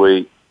 days a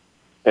week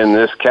in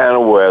this kind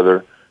of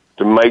weather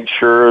to make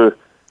sure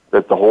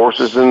that the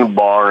horses in the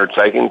barn are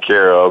taken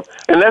care of.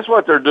 And that's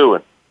what they're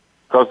doing,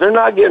 because they're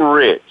not getting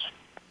rich.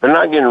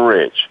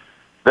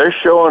 They're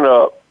showing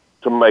up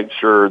to make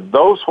sure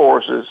those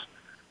horses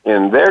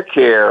in their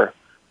care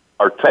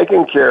are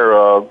taken care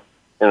of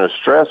in a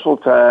stressful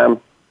time.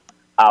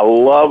 I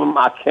love them.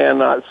 I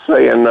cannot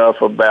say enough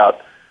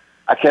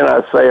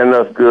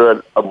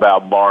good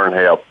about barn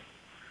help.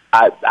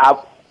 I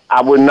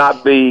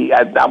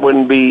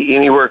wouldn't be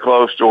anywhere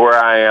close to where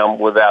I am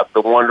without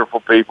the wonderful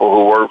people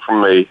who work for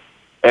me.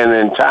 And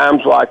in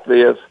times like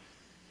this,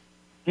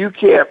 you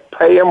can't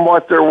pay them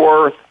what they're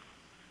worth,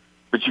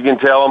 but you can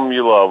tell them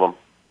you love them.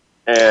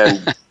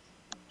 And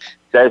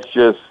that's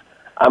just,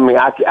 I mean,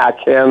 I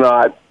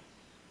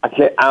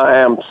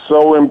am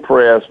so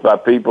impressed by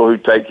people who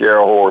take care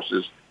of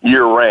horses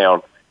year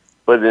round.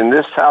 But in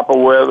this type of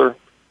weather,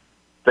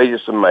 they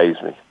just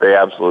amaze me. They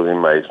absolutely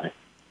amaze me.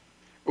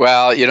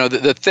 Well, you know,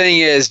 the thing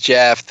is,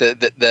 Jeff,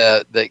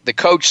 the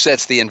coach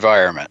sets the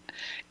environment,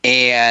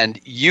 and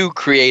you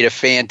create a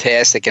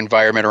fantastic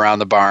environment around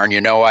the barn.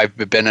 You know, I've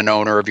been an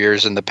owner of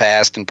yours in the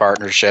past in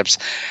partnerships,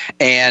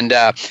 and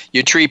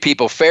you treat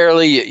people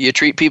fairly, you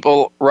treat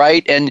people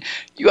right, and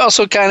you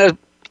also kind of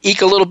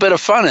eke a little bit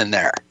of fun in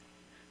there.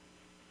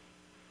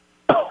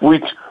 We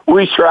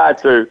try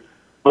to,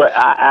 but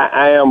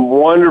I am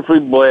wonderfully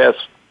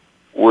blessed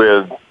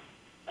with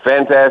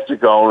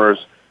fantastic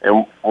owners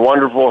and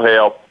wonderful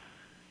help,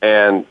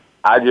 and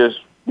I just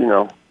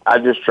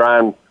try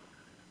and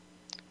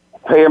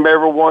pay them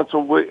every once a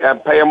week. I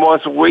pay them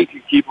once a week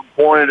and keep them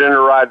pointed in the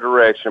right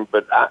direction.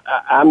 But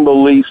I'm the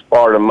least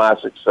part of my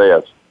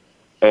success,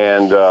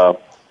 and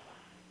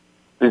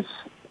it's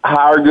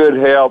hire good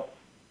help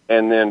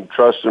and then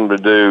trust them to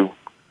do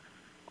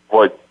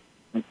what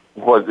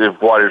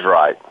is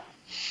right.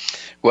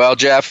 Well,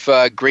 Jeff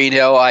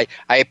Greenhill, I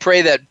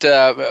pray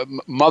that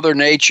Mother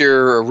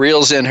Nature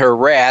reels in her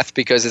wrath,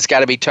 because it's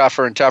got to be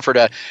tougher and tougher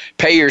to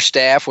pay your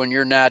staff when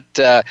you're not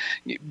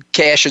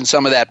cashing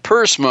some of that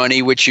purse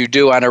money, which you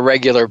do on a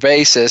regular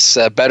basis,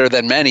 better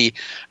than many.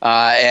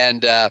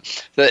 And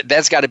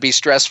that's got to be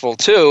stressful,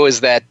 too,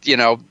 is that,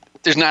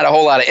 there's not a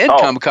whole lot of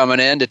income coming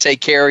in to take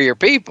care of your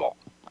people.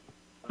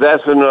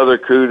 That's another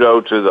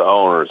kudo to the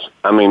owners.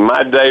 I mean,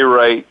 my day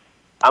rate,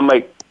 I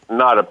make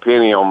not a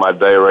penny on my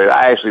day rate.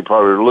 I actually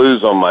probably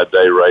lose on my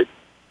day rate.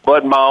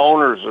 But my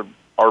owners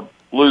are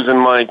losing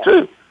money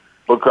too,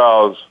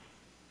 because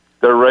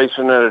they're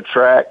racing at a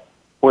track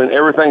when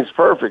everything's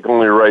perfect.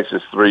 Only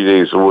races 3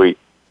 days a week,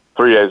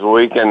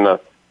 and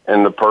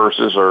the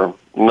purses are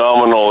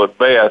nominal at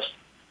best.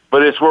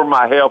 But it's where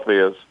my help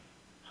is.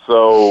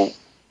 So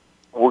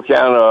we're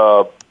kind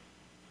of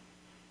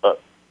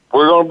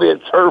we're going to be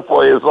at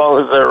Turfway as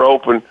long as they're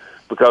open,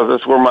 because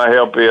that's where my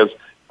help is.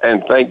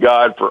 And thank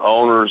God for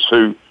owners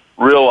who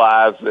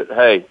realize that,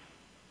 hey,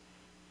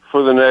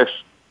 for the next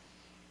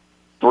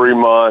 3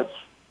 months,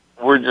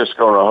 we're just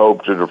going to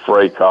hope to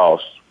defray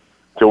costs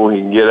till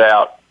we can get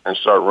out and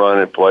start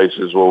running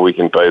places where we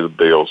can pay the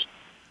bills.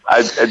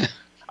 I just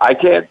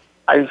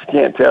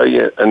can't tell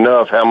you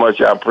enough how much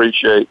I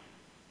appreciate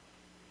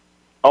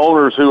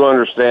owners who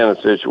understand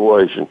the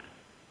situation.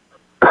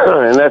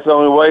 And that's the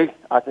only way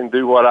I can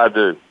do what I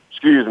do.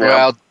 Excuse me.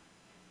 Well,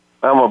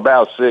 I'm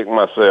about sick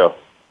myself.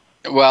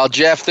 Well,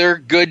 Jeff, they're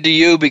good to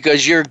you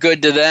because you're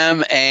good to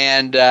them,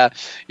 and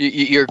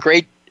you're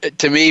great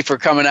to me for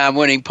coming on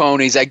Winning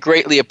Ponies. I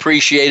greatly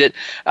appreciate it.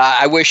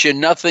 I wish you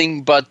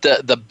nothing but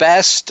the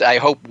best. I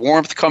hope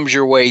warmth comes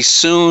your way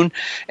soon,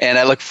 and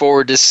I look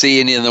forward to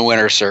seeing you in the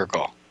winner's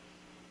circle.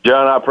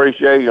 John, I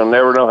appreciate you. You'll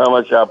never know how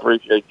much I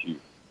appreciate you.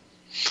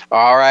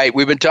 All right.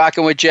 We've been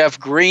talking with Jeff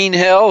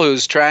Greenhill,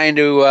 who's trying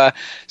to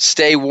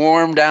stay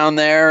warm down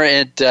there.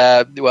 And,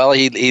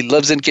 he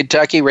lives in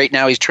Kentucky. Right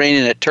now he's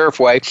training at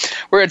Turfway.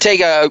 We're going to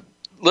take a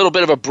little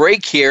bit of a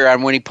break here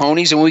on Winning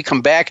Ponies. And when we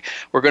come back,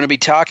 we're going to be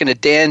talking to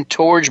Dan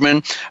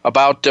Tordjman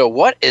about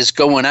what is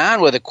going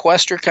on with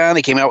Equestricon.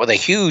 They came out with a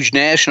huge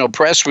national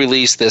press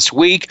release this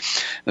week.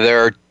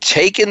 They're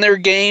taking their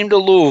game to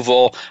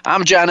Louisville.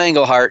 I'm John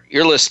Englehart.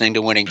 You're listening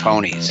to Winning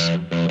Ponies.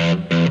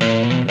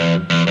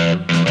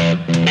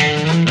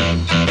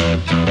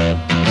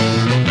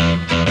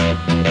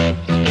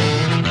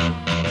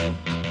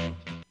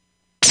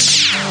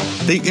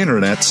 The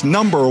Internet's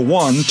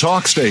 #1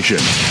 talk station.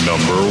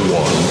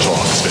 #1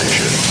 talk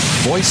station.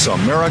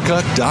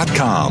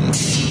 VoiceAmerica.com.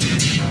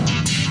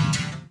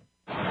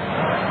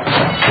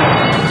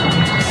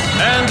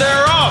 And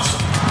they're off.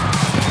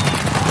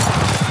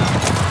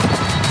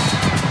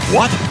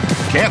 What?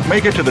 Can't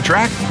make it to the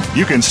track?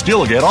 You can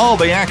still get all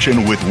the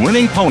action with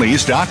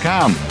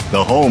winningponies.com,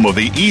 the home of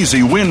the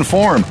easy win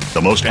form,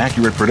 the most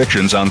accurate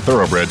predictions on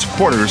thoroughbreds,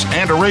 quarters,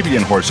 and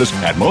Arabian horses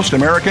at most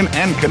American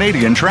and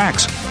Canadian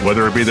tracks.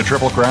 Whether it be the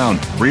Triple Crown,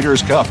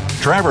 Breeders' Cup,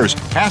 Travers,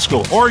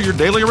 Haskell, or your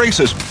daily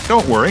races,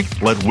 don't worry,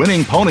 let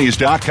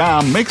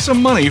winningponies.com make some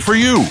money for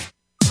you.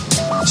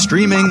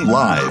 Streaming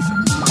live,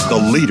 the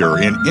leader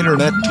in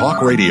Internet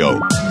talk radio,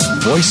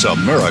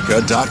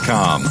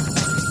 voiceamerica.com.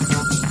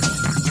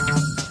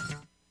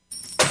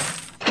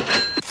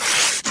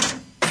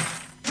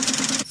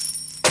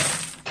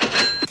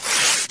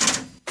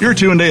 You're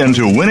tuned in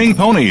to Winning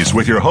Ponies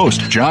with your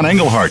host, John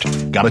Englehart.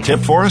 Got a tip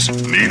for us?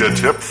 Need a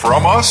tip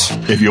from us?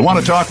 If you want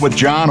to talk with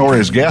John or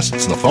his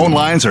guests, the phone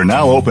lines are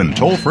now open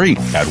toll-free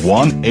at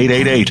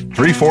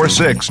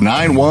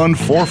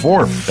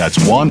 1-888-346-9144. That's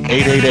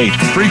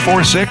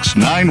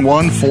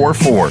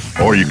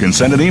 1-888-346-9144. Or you can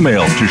send an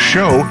email to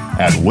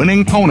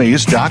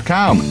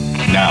show@winningponies.com.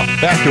 Now,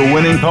 back to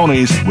Winning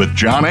Ponies with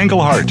John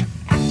Englehart.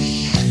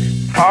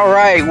 All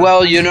right.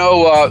 Well,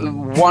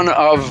 one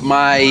of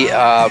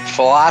my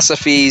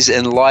philosophies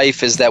in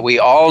life is that we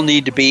all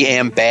need to be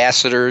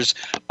ambassadors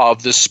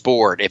of the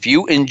sport. If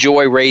you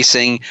enjoy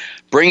racing,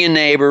 bring a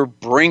neighbor,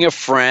 bring a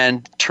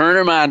friend, turn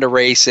them on to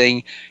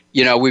racing.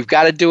 We've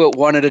got to do it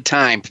one at a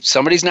time.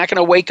 Somebody's not going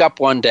to wake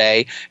up one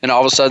day and all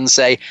of a sudden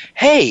say,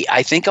 hey,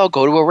 I think I'll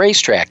go to a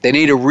racetrack. They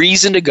need a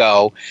reason to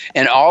go,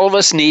 and all of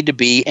us need to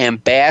be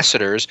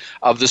ambassadors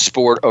of the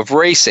sport of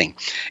racing.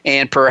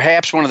 And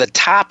perhaps one of the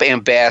top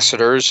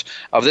ambassadors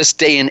of this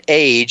day and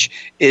age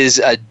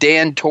is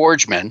Dan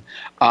Tordjman,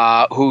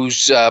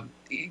 who's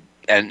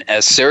and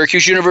a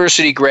Syracuse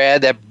University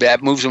grad,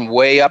 that moves him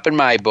way up in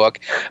my book.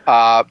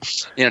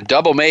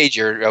 Double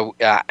major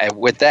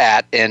with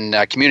that in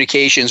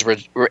communications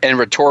and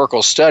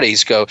rhetorical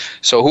studies.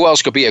 So who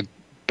else could be a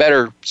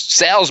better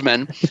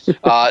salesman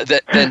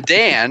than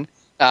Dan?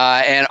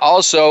 And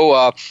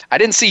also, I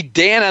didn't see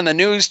Dan on the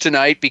news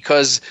tonight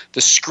because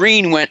the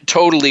screen went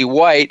totally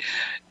white.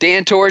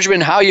 Dan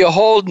Tordjman, how you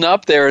holding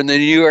up there in the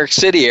New York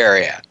City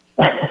area?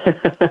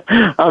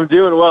 I'm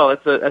doing well.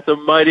 That's a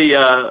mighty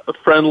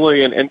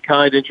friendly and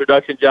kind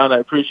introduction, John. I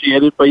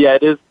appreciate it. But yeah,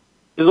 it's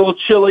a little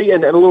chilly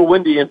and a little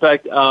windy. In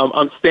fact,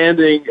 I'm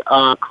standing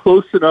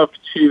close enough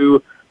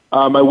to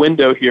my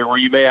window here where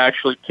you may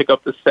actually pick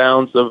up the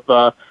sounds of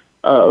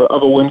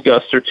a wind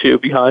gust or two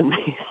behind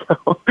me.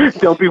 So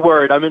don't be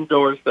worried. I'm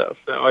indoors though,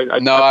 so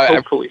I'm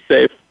hopefully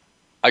safe.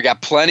 I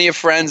got plenty of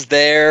friends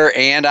there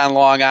and on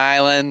Long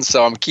Island,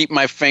 so I'm keeping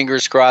my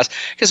fingers crossed.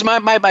 Because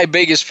my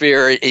biggest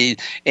fear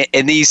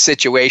in these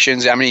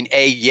situations, I mean,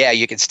 A, yeah,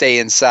 you can stay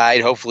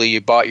inside. Hopefully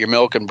you bought your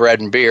milk and bread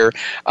and beer.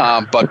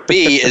 But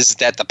B, is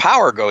that the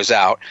power goes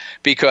out.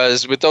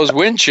 Because with those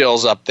wind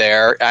chills up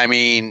there, I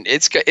mean,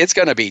 it's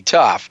going to be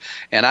tough.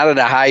 And I don't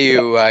know how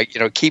you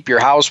keep your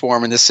house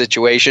warm in this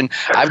situation.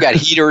 I've got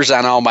heaters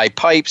on all my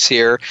pipes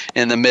here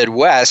in the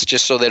Midwest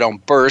just so they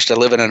don't burst. I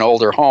live in an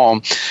older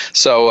home.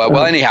 So,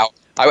 anyhow,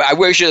 I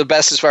wish you the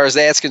best as far as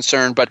that's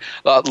concerned, but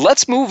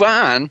let's move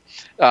on.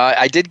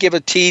 I did give a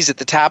tease at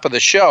the top of the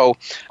show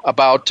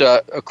about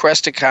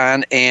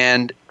Equestricon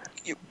and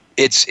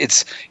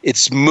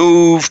its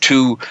move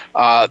to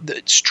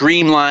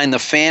streamline the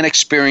fan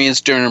experience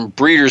during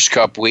Breeders'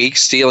 Cup week,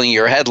 stealing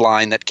your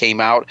headline that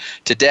came out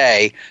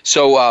today.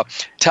 So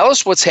tell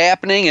us what's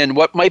happening and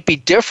what might be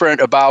different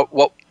about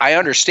what I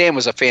understand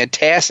was a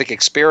fantastic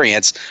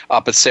experience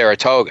up at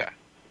Saratoga.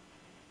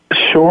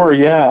 Sure.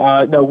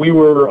 Yeah. No, we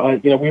were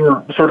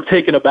sort of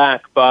taken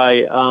aback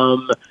by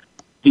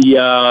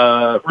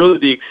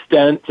the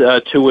extent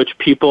to which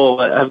people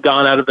have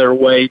gone out of their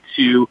way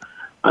to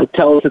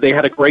tell us that they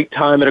had a great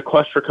time at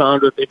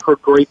Equestricon, that they've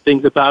heard great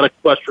things about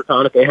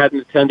Equestricon if they hadn't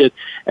attended.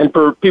 And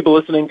for people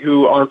listening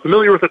who aren't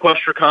familiar with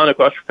Equestricon,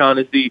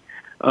 Equestricon is the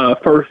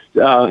first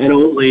and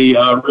only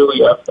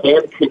really a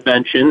fan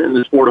convention in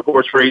the sport of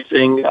horse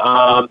racing,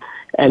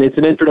 and it's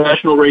an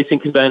international racing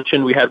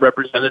convention. We had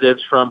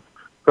representatives from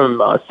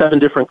 7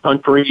 different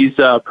countries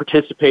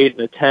participate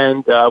and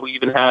attend. We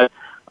even had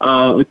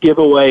a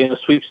giveaway and a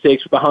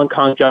sweepstakes with the Hong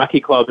Kong Jockey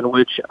Club, in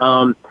which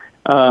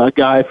a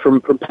guy from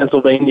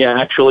Pennsylvania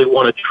actually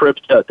won a trip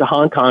to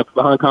Hong Kong for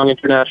the Hong Kong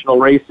International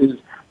Races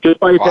just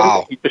by attending.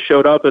 Wow. He just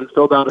showed up and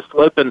filled out a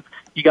slip, and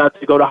he got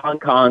to go to Hong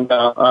Kong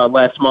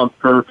last month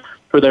for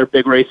their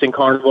big racing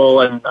carnival,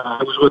 and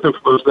I was with him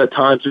for most of that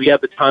time, so he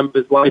had the time of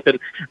his life. And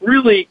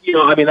really,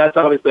 that's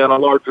obviously on a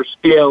larger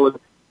scale, and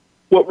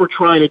what we're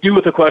trying to do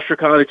with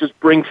Equestricon is just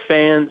bring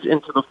fans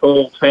into the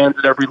fold, fans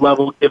at every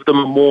level, give them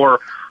a more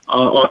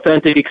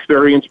authentic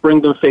experience, bring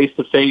them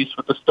face-to-face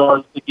with the stars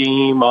of the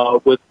game,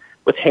 with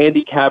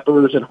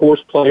handicappers and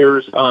horse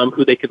players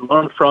who they can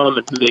learn from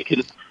and who they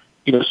can,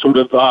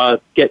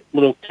 get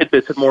little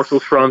tidbits and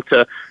morsels from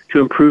to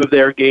improve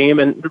their game,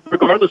 and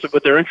regardless of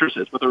what their interest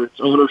is, whether it's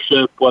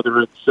ownership,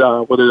 whether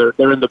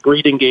they're in the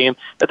breeding game,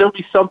 that there'll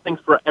be something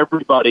for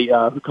everybody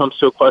who comes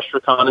to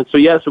Equestricon. And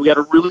so we had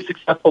a really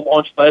successful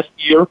launch last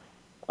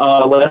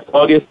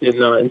August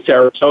in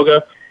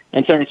Saratoga,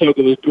 and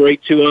Saratoga was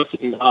great to us,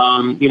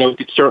 and we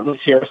could certainly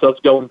see ourselves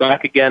going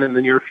back again in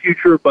the near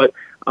future. But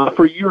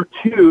for year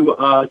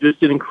 2,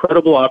 just an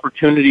incredible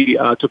opportunity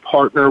to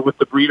partner with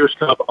the Breeders'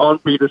 Cup on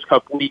Breeders'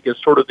 Cup week as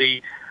sort of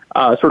the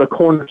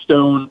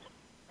cornerstone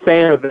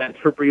fan event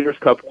for Breeders'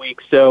 Cup week.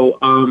 So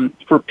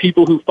for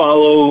people who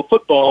follow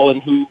football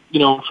and who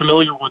are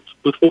familiar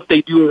with what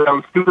they do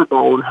around Super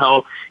Bowl and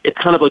how it's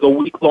kind of like a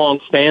week-long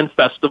fan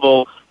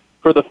festival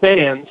for the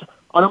fans,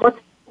 on a much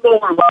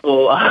lower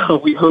level,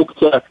 we hope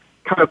to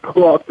kind of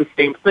pull off the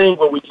same thing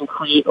where we can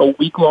create a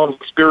week-long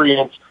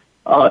experience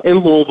in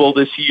Louisville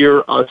this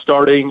year,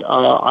 starting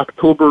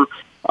October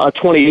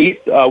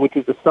 28th, which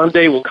is a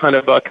Sunday. We'll kind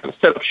of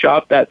set up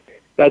shop that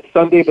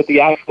Sunday, but the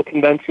actual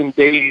convention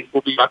days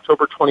will be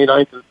October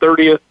 29th and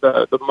 30th,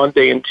 the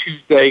Monday and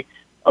Tuesday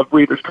of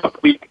Breeders'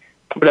 Cup week.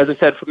 But as I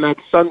said, from that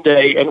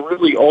Sunday and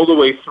really all the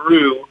way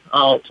through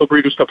till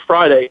Breeders' Cup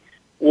Friday,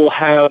 we'll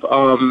have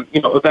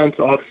events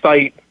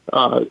off-site,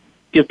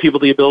 give people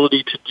the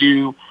ability to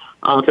do,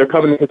 if they're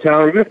coming into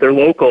town, or even if they're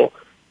local,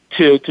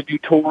 to do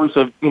tours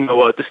of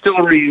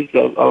distilleries,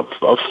 of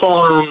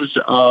farms,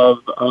 of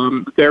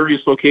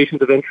various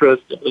locations of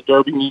interest, the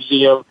Derby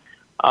Museum,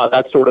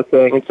 that sort of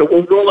thing. And so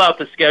we'll roll out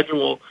the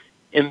schedule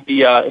in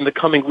the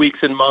coming weeks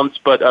and months.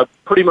 But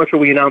pretty much what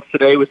we announced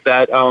today was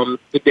that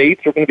the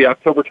dates are going to be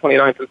October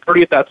 29th and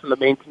 30th. That's when the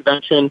main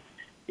convention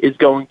is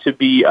going to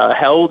be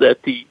held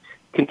at the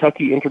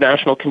Kentucky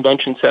International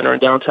Convention Center in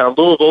downtown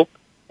Louisville.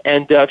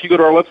 And if you go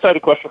to our website,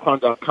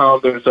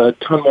 equestricon.com, there's a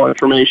ton more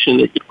information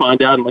that you can find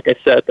out. And like I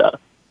said,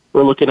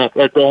 we're looking at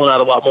rolling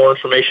out a lot more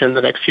information in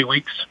the next few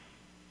weeks.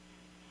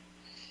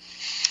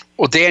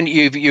 Well, Dan,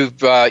 you've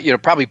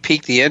probably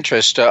piqued the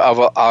interest of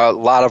a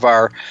lot of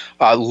our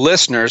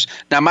listeners.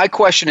 Now, my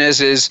question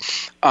is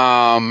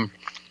can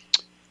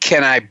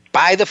I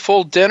buy the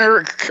full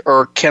dinner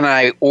or can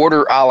I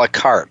order a la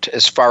carte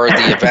as far as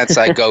the events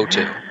I go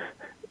to?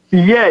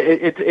 Yeah,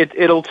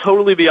 it'll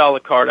totally be a la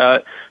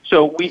carte.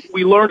 So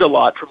we learned a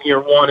lot from year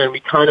 1, and we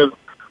kind of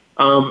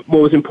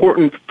what was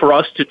important for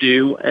us to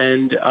do,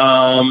 and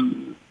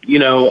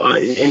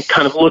and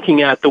kind of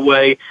looking at the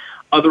way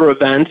other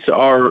events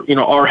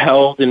are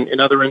held in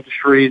other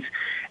industries,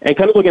 and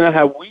kind of looking at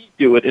how we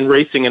do it in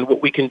racing and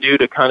what we can do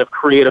to kind of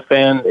create a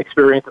fan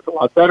experience that's a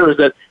lot better, is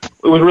that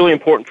it was really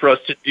important for us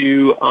to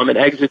do an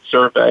exit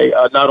survey,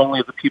 not only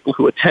of the people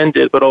who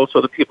attended, but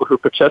also the people who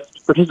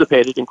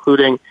participated,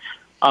 including,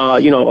 a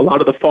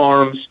lot of the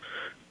farms,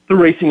 the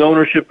racing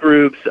ownership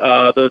groups,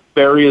 the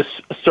various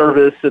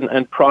service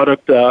and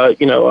product,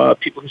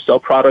 people who sell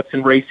products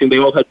in racing. They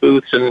all had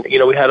booths, and,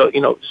 we had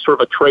sort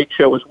of a trade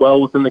show as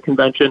well within the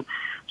convention.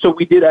 So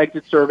we did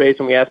exit surveys,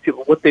 and we asked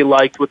people what they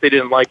liked, what they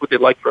didn't like, what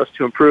they'd like for us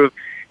to improve.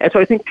 And so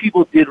I think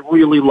people did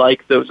really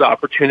like those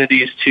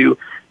opportunities to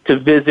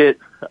visit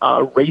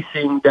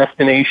racing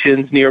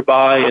destinations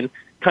nearby and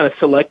kind of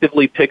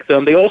selectively pick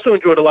them. They also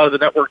enjoyed a lot of the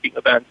networking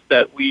events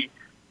that we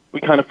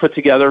kind of put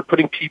together,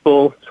 putting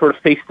people sort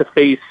of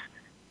face-to-face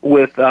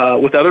with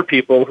other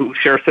people who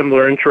share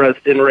similar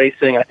interest in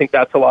racing. I think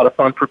that's a lot of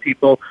fun for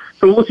people.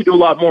 So we'll look to do a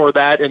lot more of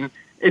that. And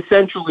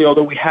essentially,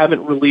 although we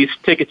haven't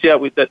released tickets yet,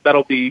 that's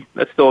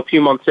still a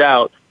few months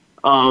out,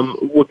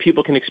 what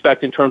people can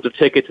expect in terms of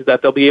tickets is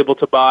that they'll be able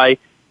to buy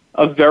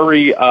a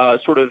very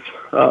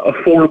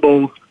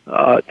affordable,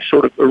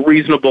 sort of a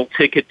reasonable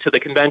ticket to the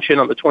convention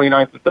on the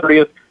 29th and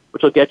 30th,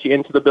 which will get you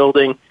into the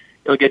building.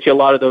 It'll get you a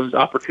lot of those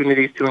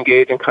opportunities to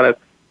engage and kind of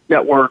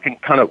network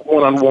and kind of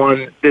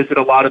one-on-one visit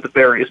a lot of the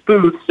various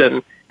booths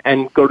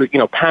and go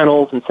to,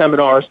 panels and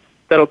seminars.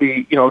 That'll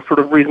be, sort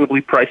of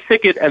reasonably priced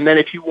ticket. And then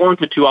if you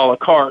wanted to a la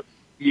carte,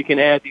 you can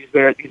add these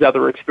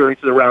other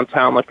experiences around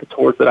town, like the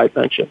tours that I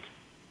mentioned.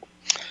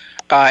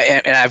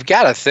 And I've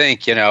got to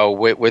think,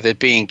 with it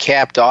being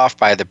capped off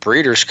by the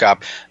Breeders'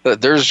 Cup,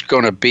 there's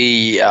going to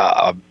be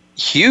a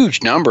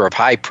huge number of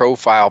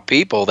high-profile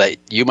people that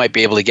you might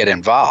be able to get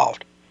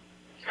involved.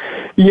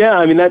 Yeah,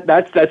 I mean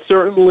that's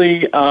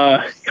certainly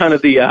kind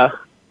of the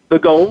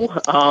goal.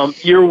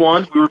 Year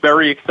one, we were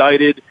very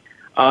excited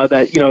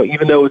that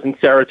even though it was in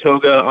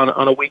Saratoga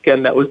on a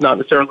weekend that was not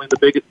necessarily the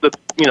biggest,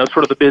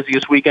 sort of the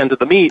busiest weekend of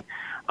the meet,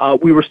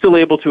 we were still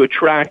able to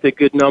attract a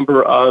good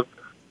number of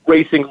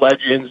racing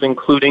legends,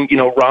 including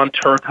Ron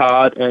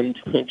Turcotte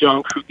and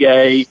John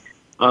Crugay,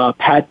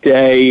 Pat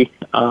Day,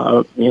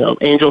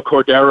 Angel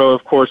Cordero,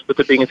 of course, with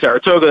it being in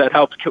Saratoga, that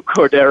helps.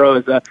 Cordero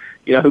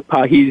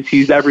is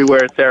he's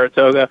everywhere in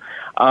Saratoga.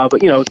 But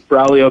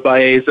Braulio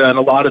Baeza and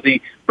a lot of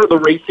the sort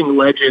of the racing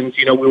legends,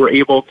 we were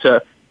able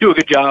to do a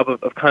good job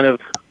of kind of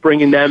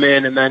bringing them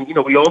in. And then,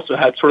 we also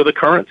had sort of the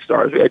current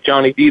stars. We had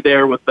Johnny V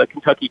there with the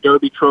Kentucky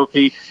Derby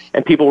trophy,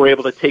 and people were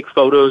able to take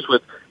photos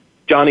with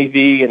Johnny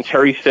V and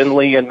Terry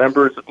Finley and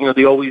members of,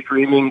 the Always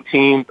Dreaming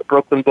team, the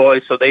Brooklyn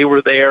Boys. So they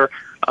were there,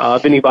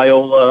 Vinny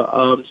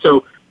Viola.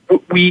 So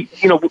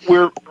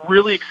we're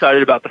really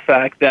excited about the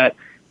fact that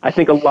I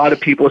think a lot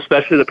of people,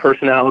 especially the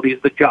personalities,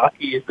 the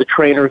jockeys, the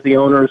trainers, the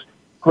owners,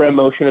 Graham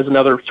Motion is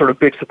another sort of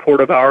big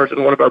support of ours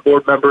and one of our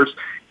board members.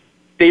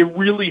 They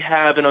really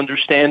have an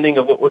understanding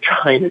of what we're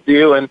trying to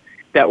do, and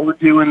that we're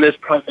doing this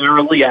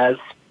primarily as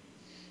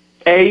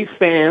A,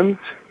 fans,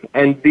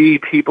 and B,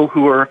 people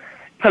who are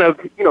kind of,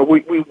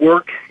 we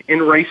work in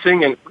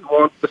racing and we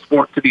want the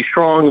sport to be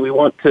strong. We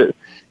want to,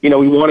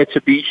 we want it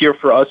to be here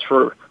for us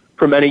for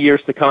many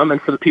years to come and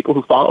for the people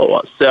who follow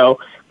us. So,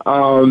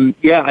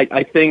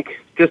 I think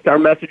just our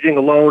messaging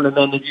alone, and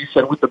then as you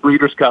said with the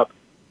Breeders' Cup,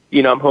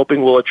 I'm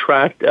hoping we'll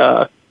attract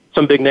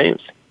some big names.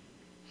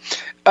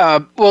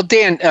 Well,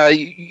 Dan,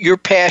 your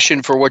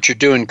passion for what you're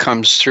doing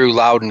comes through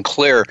loud and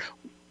clear.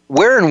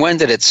 Where and when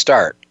did it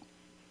start?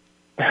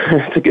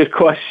 It's a good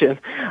question.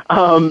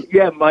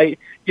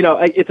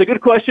 It's a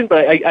good question,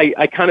 but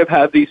I kind of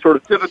have the sort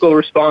of typical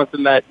response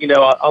in that,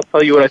 I'll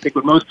tell you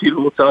what most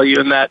people will tell you,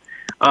 in that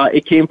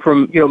it came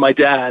from, my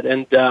dad.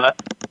 And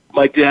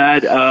my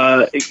dad,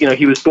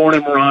 he was born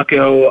in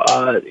Morocco,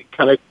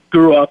 kind of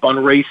grew up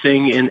on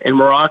racing in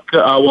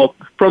Morocco.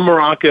 From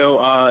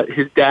Morocco,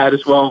 his dad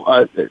as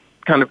well,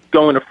 kind of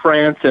going to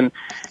France and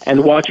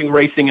watching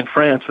racing in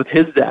France with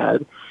his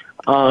dad.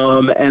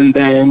 And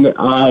then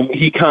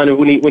he kind of,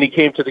 when he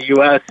came to the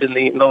U.S. in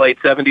the late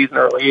 70s and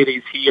early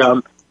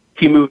 80s,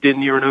 he moved in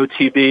near an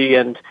OTB,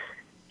 and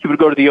he would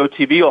go to the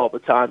OTB all the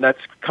time. That's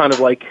kind of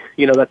like,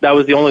 that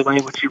was the only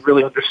language he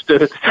really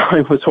understood at the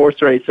time, was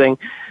horse racing.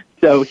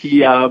 So he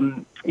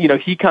kind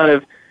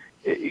of,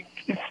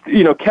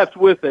 kept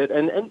with it,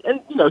 and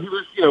he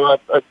was,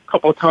 a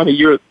couple of times a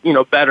year,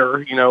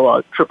 better,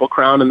 Triple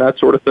Crown and that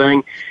sort of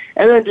thing.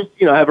 And then just,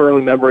 I have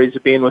early memories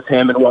of being with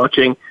him and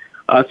watching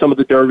some of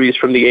the derbies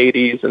from the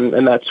 80s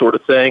and that sort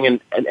of thing.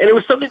 And it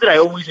was something that I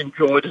always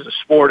enjoyed as a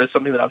sport, as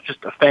something that I was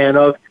just a fan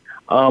of.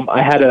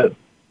 I had a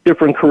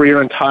different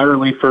career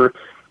entirely for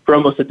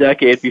almost a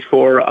decade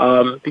before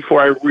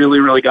I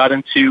really got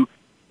into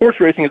horse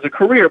racing as a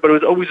career, but it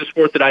was always a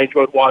sport that I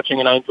enjoyed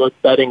watching and I enjoyed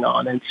betting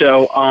on. And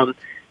so I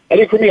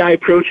think for me, I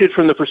approach it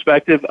from the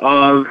perspective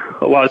of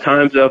a lot of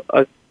times of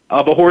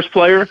a horse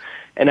player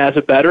and as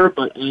a bettor,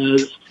 but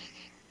as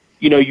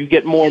you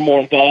get more and more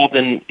involved,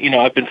 and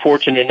I've been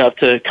fortunate enough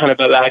to kind of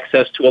have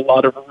access to a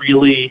lot of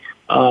really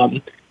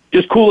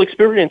just cool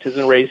experiences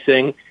in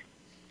racing.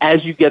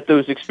 as you get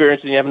those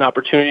experiences and you have an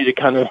opportunity to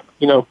kind of,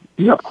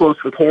 be up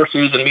close with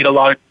horses and meet a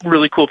lot of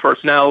really cool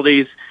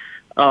personalities,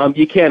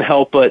 you can't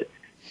help but,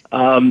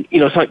 kind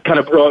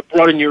of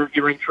broaden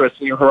your interest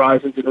and your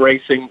horizons in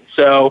racing.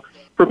 So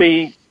for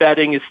me,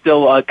 betting is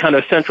still a kind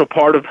of central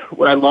part of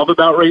what I love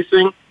about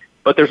racing,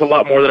 but there's a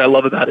lot more that I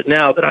love about it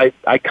now that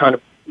I kind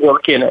of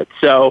work in it.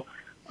 So,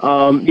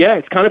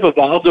 it's kind of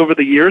evolved over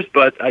the years,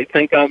 but I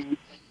think I'm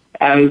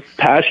as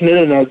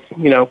passionate and as,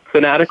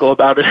 fanatical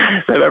about it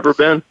as I've ever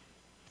been.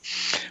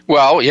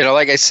 Well,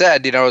 like I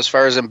said, as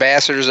far as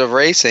ambassadors of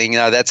racing,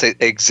 that's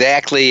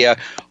exactly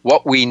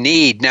what we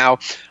need. Now,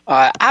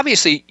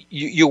 obviously,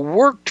 you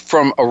worked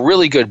from a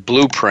really good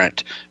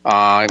blueprint.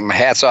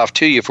 Hats off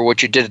to you for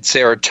what you did at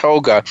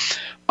Saratoga.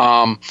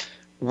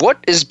 What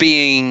is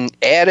being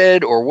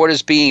added or what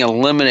is being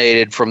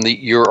eliminated from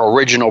your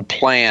original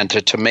plan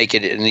to make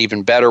it an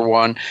even better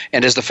one?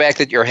 And does the fact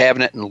that you're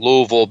having it in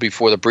Louisville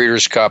before the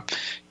Breeders' Cup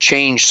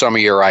change some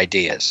of your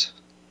ideas?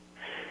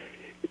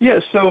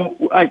 Yeah, so,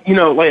 like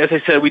as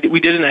I said, we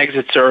did an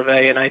exit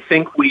survey, and I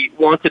think we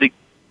wanted to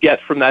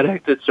get from that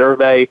exit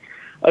survey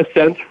a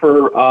sense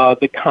for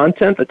the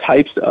content, the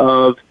types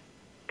of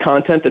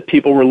content that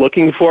people were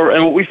looking for.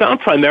 And what we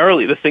found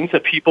primarily, the things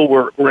that people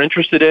were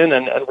interested in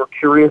and were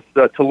curious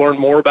to learn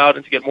more about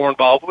and to get more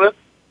involved with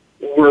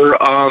were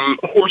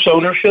horse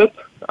ownership,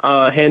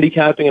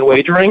 handicapping, and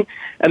wagering.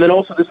 And then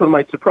also, this one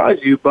might surprise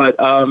you, but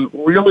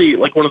really,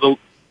 like one of the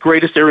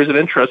greatest areas of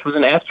interest was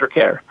in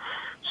aftercare.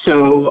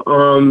 So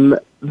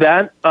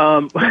that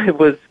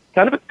was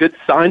kind of a good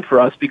sign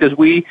for us because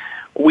we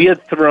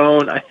had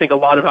thrown, I think, a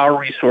lot of our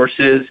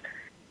resources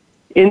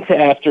into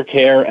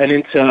aftercare and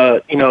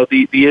into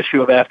the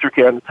issue of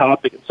aftercare and the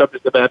topic and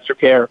subject of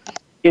aftercare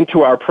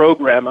into our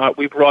program.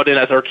 We brought in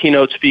as our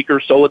keynote speaker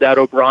Soledad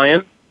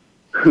O'Brien,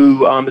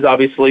 who is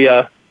obviously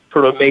a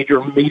sort of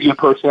major media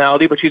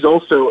personality, but she's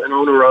also an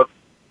owner of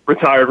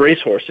retired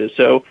racehorses.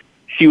 So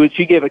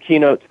she gave a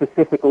keynote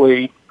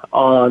specifically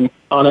on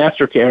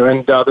aftercare,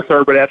 and the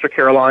Thoroughbred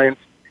Aftercare Alliance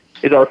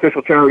is our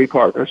official charity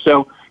partner.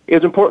 So it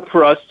was important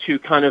for us to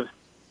kind of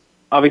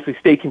obviously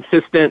stay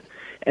consistent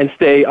and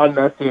stay on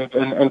message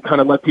and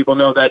kind of let people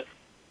know that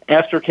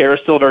aftercare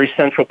is still a very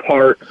central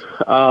part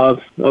of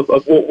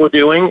what we're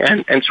doing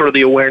and sort of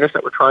the awareness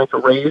that we're trying to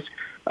raise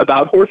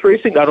about horse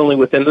racing, not only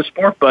within the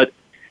sport, but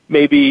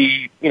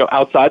maybe,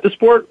 outside the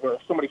sport, where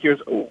somebody hears,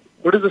 oh,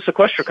 what is this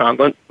Equestricon?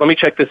 Let me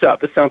check this out.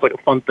 This sounds like a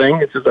fun thing.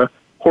 This is a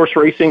horse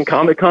racing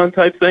Comic-Con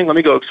type thing. Let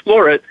me go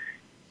explore it.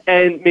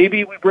 And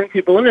maybe we bring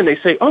people in and they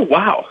say, oh,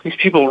 wow, these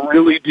people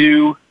really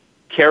do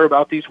care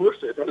about these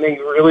horses, and they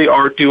really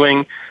are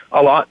doing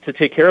a lot to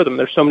take care of them.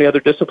 There's so many other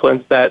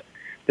disciplines that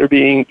they're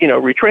being,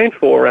 retrained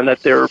for, and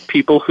that there are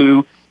people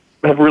who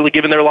have really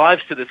given their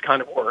lives to this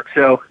kind of work.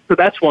 So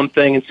that's one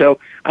thing. And so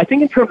I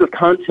think in terms of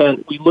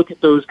content, we look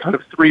at those kind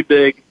of three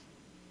big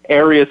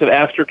areas of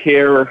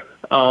aftercare,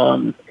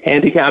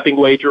 handicapping,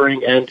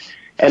 wagering, and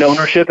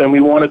ownership, and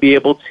we want to be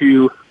able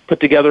to put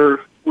together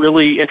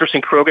really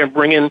interesting program,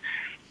 bring in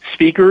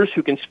speakers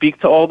who can speak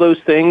to all those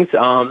things,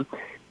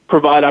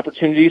 provide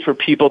opportunities for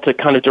people to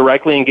kind of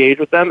directly engage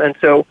with them. And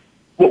so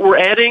what we're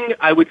adding,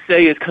 I would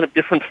say, is kind of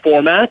different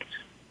formats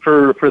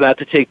for that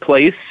to take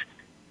place.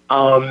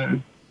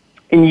 In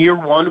year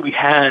one, we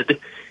had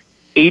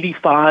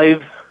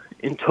 85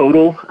 in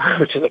total,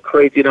 which is a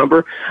crazy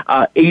number,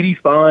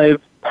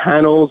 85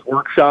 panels,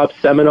 workshops,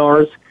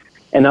 seminars,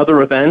 and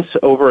other events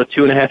over a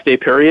 2.5-day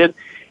period.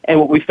 And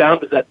what we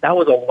found is that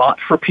was a lot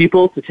for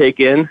people to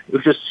take in. It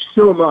was just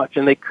so much,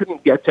 and they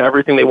couldn't get to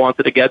everything they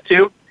wanted to get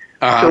to.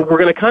 So we're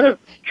going to kind of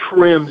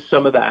trim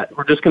some of that.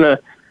 We're just going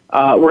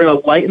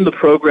to lighten the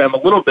program a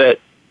little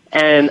bit,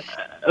 and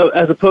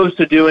as opposed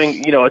to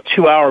doing a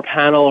 2-hour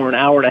panel or an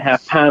 1.5-hour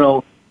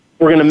panel,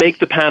 we're going to make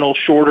the panel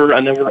shorter,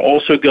 and then we're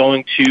also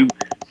going to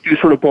do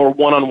sort of more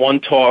one-on-one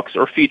talks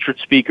or featured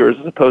speakers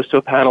as opposed to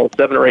a panel of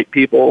 7 or 8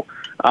 people,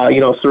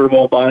 sort of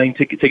all vying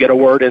to get a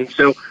word in.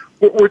 So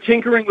we're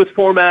tinkering with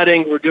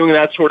formatting. We're doing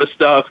that sort of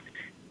stuff.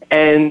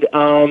 And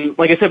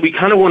like I said, we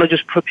kind of want to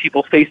just put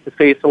people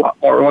face-to-face a lot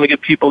more. We want to give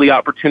people the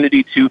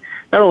opportunity to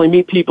not only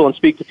meet people and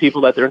speak to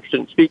people that they're interested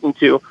in speaking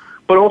to,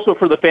 but also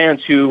for the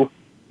fans who,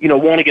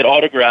 want to get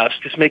autographs,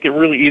 just make it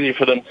really easy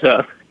for them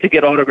to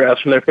get autographs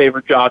from their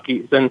favorite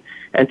jockeys and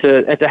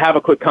to have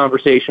a quick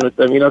conversation with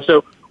them.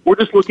 So we're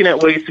just looking at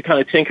ways to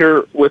kind of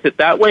tinker with it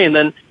that way. And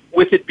then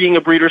with it being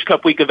a Breeders'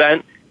 Cup Week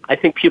event, I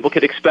think people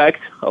could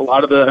expect a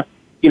lot of the,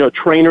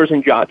 trainers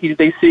and jockeys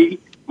they see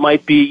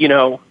might be,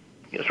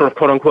 sort of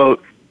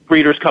quote-unquote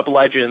Breeders' Cup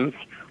legends,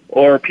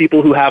 or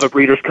people who have a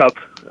Breeders' Cup,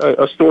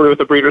 a story with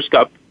a Breeders'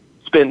 Cup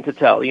spin to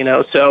tell,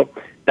 so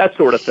that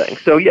sort of thing.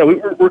 So, yeah,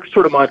 we're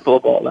sort of mindful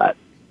of all that.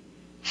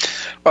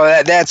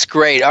 Well, that's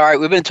great. All right,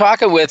 we've been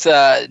talking with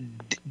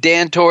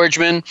Dan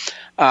Tordjman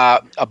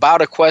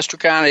about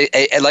Equestricon.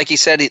 Like he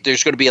said,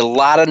 there's going to be a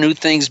lot of new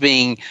things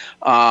being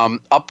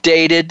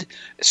updated,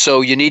 so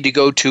you need to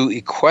go to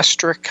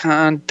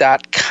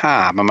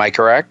equestricon.com. Am I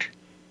correct?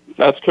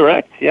 That's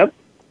correct, yep.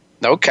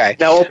 Okay.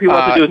 Now, all people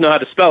have to do is know how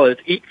to spell it.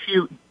 It's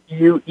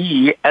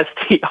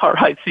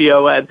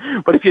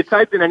Uestricon. But if you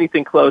type in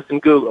anything close in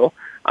Google,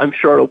 I'm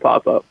sure it'll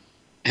pop up.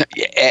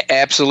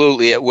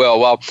 Absolutely, it will.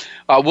 Well,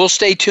 we'll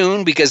stay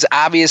tuned because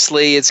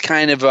obviously it's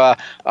kind of a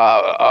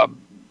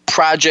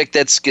project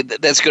that's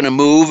going to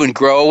move and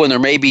grow, and there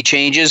may be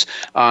changes.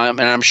 And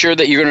I'm sure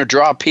that you're going to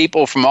draw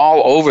people from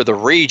all over the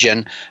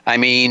region. I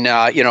mean,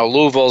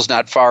 Louisville's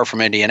not far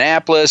from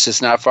Indianapolis. It's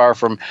not far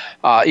from,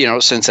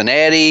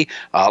 Cincinnati,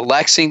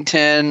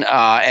 Lexington,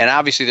 and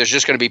obviously there's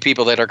just going to be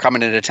people that are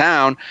coming into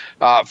town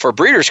for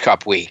Breeders'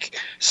 Cup Week.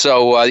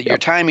 So your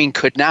timing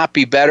could not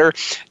be better.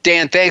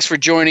 Dan, thanks for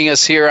joining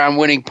us here on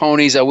Winning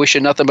Ponies. I wish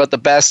you nothing but the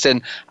best,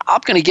 and I'm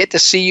going to get to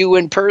see you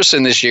in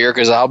person this year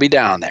because I'll be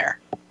down there.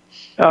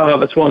 Oh,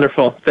 that's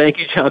wonderful. Thank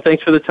you, John.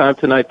 Thanks for the time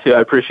tonight, too.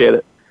 I appreciate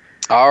it.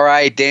 All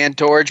right, Dan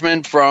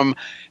Tordjman from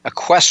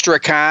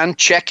Equestricon.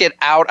 Check it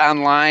out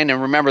online,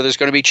 and remember, there's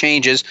going to be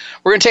changes.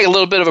 We're going to take a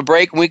little bit of a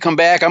break. When we come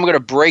back, I'm going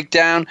to break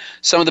down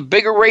some of the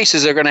bigger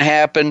races that are going to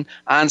happen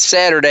on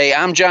Saturday.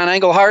 I'm John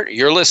Englehart.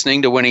 You're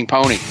listening to Winning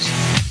Ponies.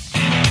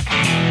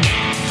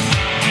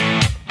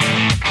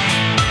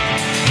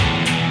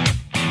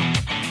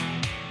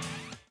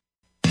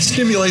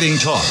 Stimulating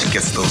talk. It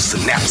gets those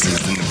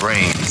synapses in the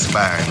brain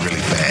firing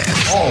really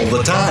fast. All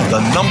the time.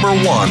 The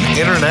 #1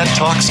 internet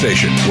talk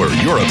station where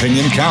your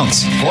opinion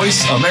counts.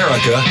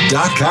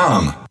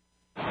 VoiceAmerica.com.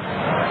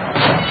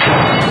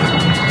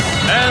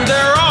 And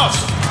they're off.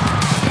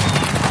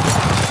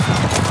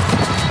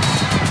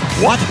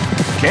 What?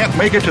 Can't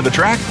make it to the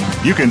track?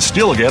 You can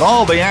still get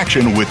all the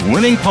action with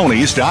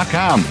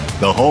winningponies.com,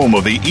 the home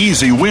of the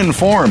easy win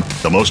form,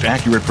 the most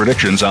accurate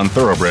predictions on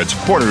thoroughbreds,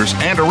 quarters,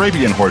 and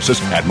Arabian horses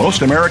at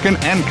most American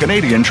and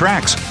Canadian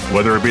tracks.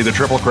 Whether it be the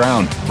Triple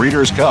Crown,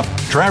 Breeders' Cup,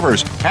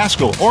 Travers,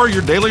 Haskell, or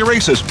your daily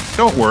races,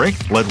 don't worry,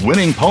 let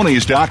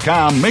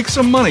winningponies.com make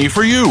some money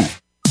for you.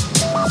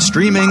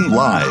 Streaming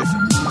live,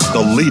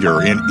 the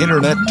leader in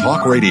internet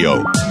talk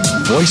radio,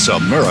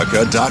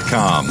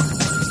 voiceamerica.com.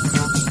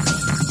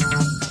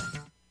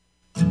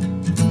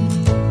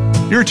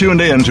 You're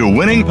tuned in to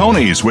Winning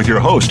Ponies with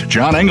your host,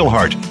 John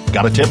Englehart.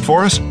 Got a tip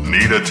for us?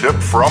 Need a tip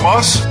from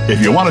us?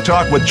 If you want to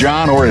talk with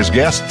John or his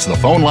guests, the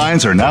phone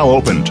lines are now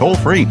open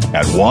toll-free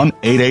at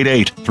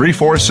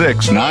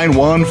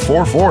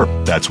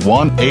 1-888-346-9144. That's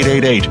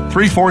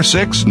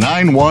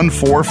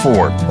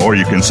 1-888-346-9144. Or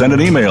you can send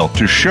an email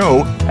to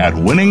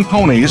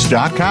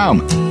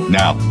show@winningponies.com.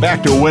 Now,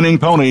 back to Winning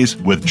Ponies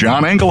with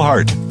John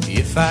Englehart.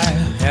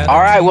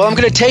 All right, well, I'm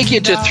going to take you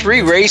to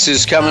 3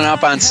 races coming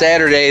up on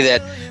Saturday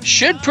that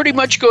should pretty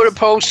much go to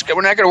post.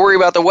 We're not going to worry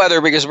about the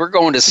weather because we're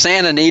going to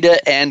Santa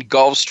Anita and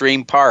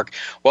Gulfstream Park.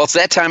 Well, it's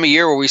that time of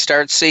year where we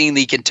start seeing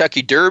the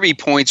Kentucky Derby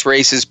points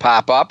races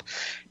pop up,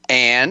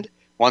 and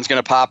one's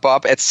going to pop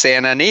up at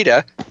Santa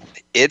Anita.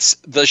 It's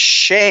the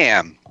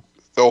Sham,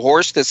 the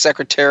horse that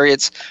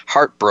Secretariat's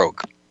heart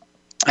broke.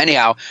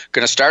 Anyhow,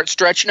 going to start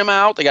stretching them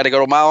out. They got to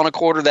go to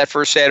 1.25 miles that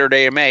first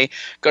Saturday in May.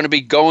 Going to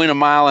be going a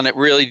mile, and it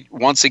really,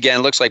 once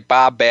again, looks like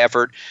Bob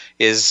Baffert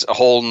is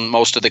holding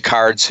most of the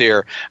cards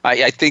here.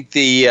 I think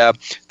the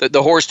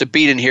horse to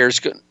beat in here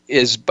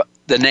is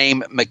the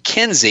name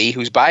McKenzie,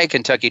 who's by a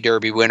Kentucky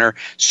Derby winner,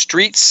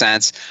 Street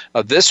Sense.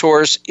 This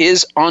horse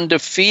is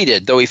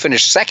undefeated, though he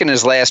finished second in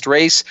his last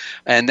race,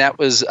 and that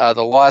was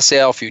the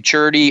LaSalle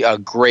Futurity,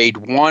 Grade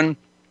 1.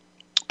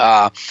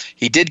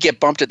 He did get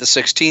bumped at the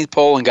 16th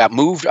pole and got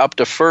moved up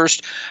to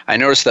first. I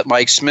noticed that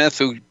Mike Smith,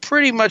 who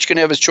pretty much can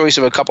have his choice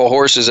of a couple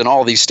horses in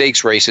all these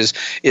stakes races,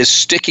 is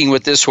sticking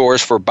with this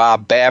horse for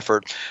Bob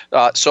Baffert.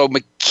 So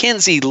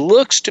McKenzie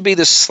looks to be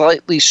the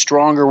slightly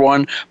stronger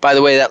one. By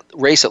the way, that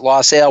race at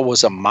LaSalle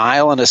was 1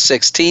 mile and a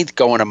 16th,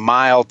 going a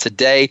mile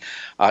today.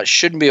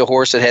 Shouldn't be a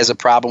horse that has a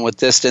problem with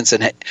distance,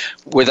 and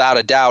without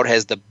a doubt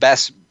has the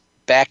best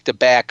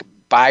back-to-back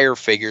buyer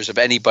figures of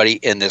anybody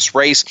in this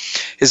race.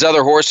 His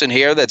other horse in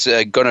here that's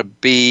going to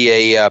be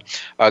a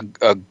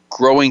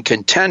growing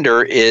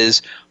contender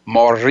is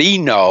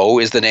Marino,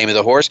 is the name of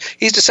the horse.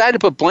 He's decided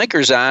to put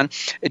blinkers on.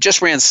 It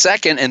just ran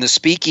second in the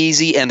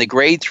Speakeasy and the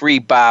Grade 3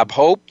 Bob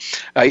Hope.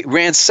 It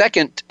ran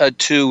second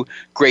to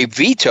Great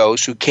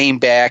Vitos, who came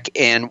back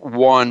and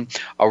won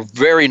a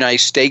very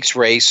nice stakes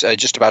race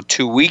just about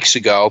 2 weeks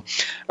ago.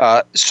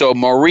 So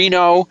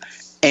Marino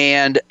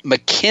and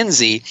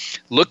McKenzie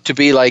look to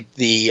be like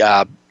the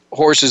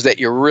horses that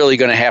you're really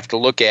going to have to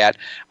look at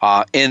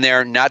in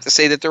there. Not to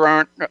say that there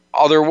aren't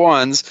other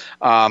ones.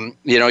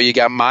 You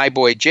got My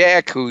Boy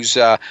Jack, who's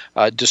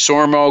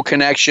DeSormo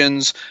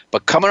connections,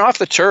 but coming off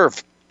the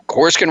turf,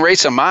 horse can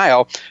race a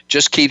mile,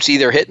 just keeps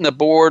either hitting the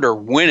board or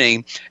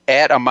winning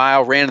at a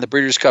mile. Ran in the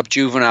Breeders' Cup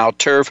Juvenile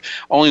Turf,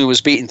 only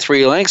was beaten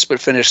 3 lengths, but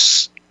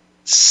finished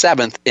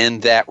 7th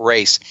in that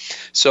race.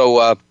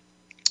 So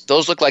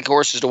Those look like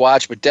horses to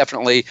watch, but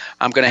definitely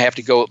I'm going to have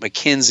to go with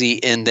McKinsey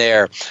in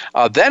there.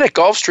 Then at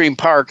Gulfstream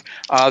Park,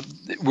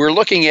 we're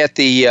looking at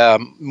the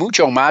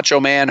Mucho Macho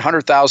Man,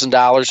 $100,000,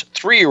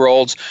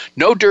 3-year-olds,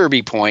 no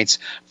Derby points,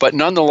 but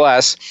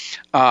nonetheless,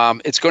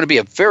 it's going to be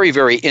a very,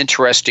 very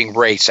interesting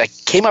race. I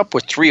came up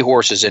with 3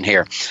 horses in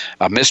here.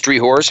 A mystery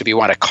horse, if you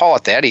want to call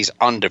it that, he's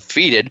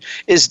undefeated,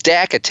 is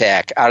Dak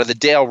Attack out of the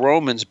Dale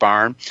Romans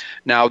barn.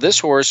 Now, this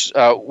horse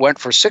went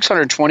for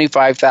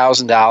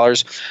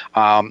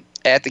 $625,000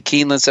 at the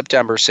Keeneland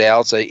September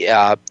sale. It's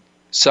a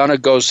son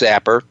of Go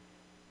Zapper.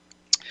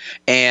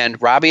 And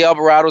Robbie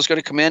Alvarado is going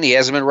to come in. He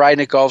hasn't been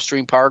riding at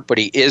Gulfstream Park, but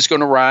he is going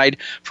to ride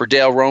for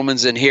Dale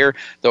Romans in here.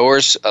 The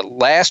horse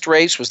last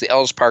race was the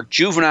Ellis Park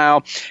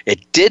Juvenile.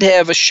 It did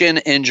have a shin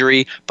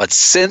injury, but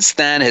since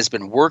then has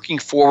been working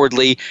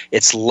forwardly.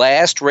 Its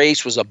last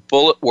race was a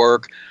bullet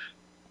work,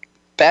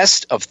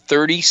 best of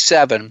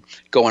 37,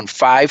 going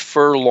 5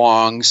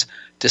 furlongs,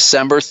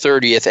 December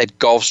 30th at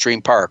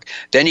Gulfstream Park.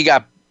 Then you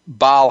got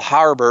Bal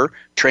Harbor,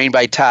 trained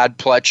by Todd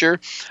Pletcher.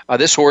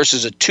 This horse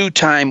is a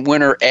 2-time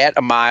winner at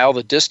a mile,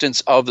 the distance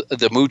of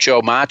the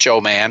Mucho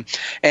Macho Man.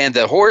 And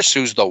the horse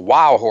who's the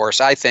wow horse,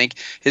 I think,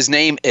 his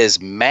name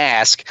is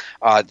Mask.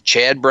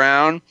 Chad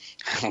Brown,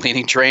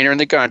 leading trainer in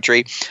the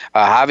country.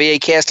 Javier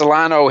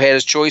Castellano had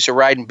his choice of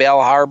riding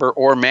Bal Harbor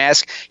or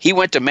Mask. He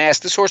went to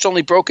Mask. This horse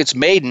only broke its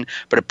maiden,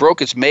 but it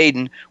broke its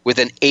maiden with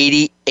an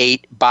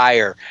 88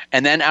 buyer.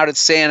 And then out at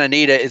Santa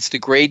Anita, it's the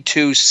Grade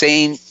 2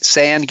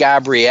 San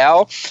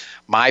Gabriel.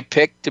 My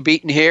pick to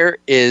beat in here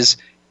is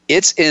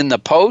It's in the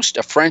Post,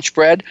 a French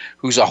bred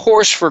who's a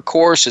horse for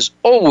course, is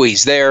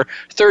always there.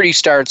 30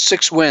 starts,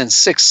 6 wins,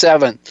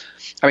 7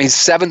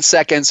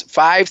 seconds,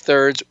 5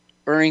 thirds,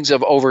 earnings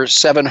of over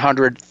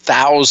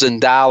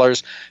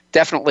 $700,000.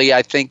 Definitely,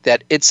 I think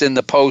that It's in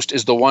the Post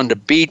is the one to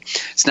beat.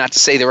 It's not to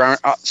say there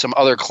aren't some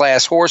other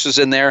class horses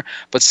in there,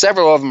 but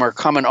several of them are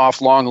coming off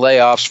long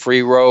layoffs,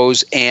 Free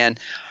Rose and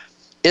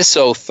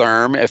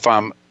Isotherm, if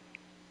I'm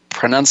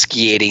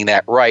pronunciating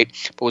that right,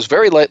 but was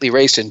very lightly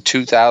raced in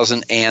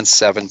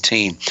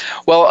 2017.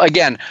 Well,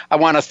 again, I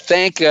want to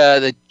thank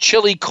the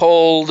chilly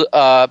cold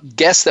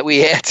guest that we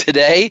had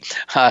today,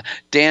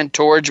 Dan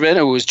Tordjman,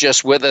 who was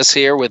just with us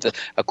here with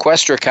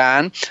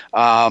Equestricon.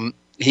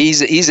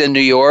 He's in New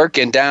York,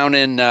 and down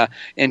in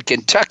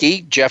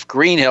Kentucky, Jeff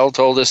Greenhill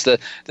told us the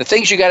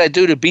things you got to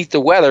do to beat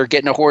the weather,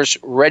 getting a horse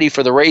ready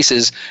for the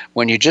races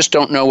when you just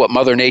don't know what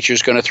Mother Nature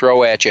is going to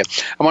throw at you.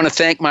 I want to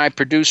thank my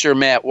producer,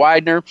 Matt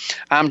Widener.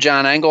 I'm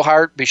John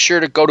Englehart. Be sure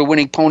to go to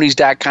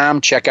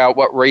winningponies.com, check out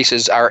what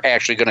races are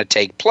actually going to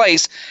take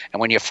place, and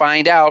when you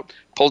find out,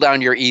 pull down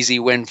your easy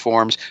win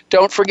forms.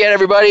 Don't forget,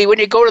 everybody, when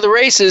you go to the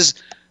races,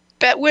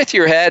 bet with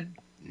your head,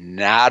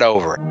 not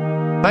over it.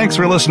 Thanks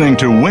for listening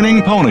to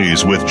Winning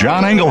Ponies with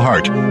John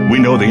Englehart. We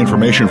know the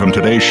information from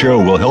today's show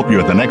will help you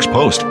at the next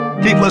post.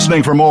 Keep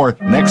listening for more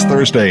next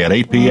Thursday at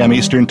 8 p.m.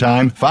 Eastern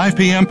Time, 5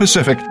 p.m.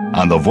 Pacific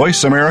on the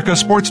Voice America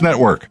Sports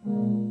Network.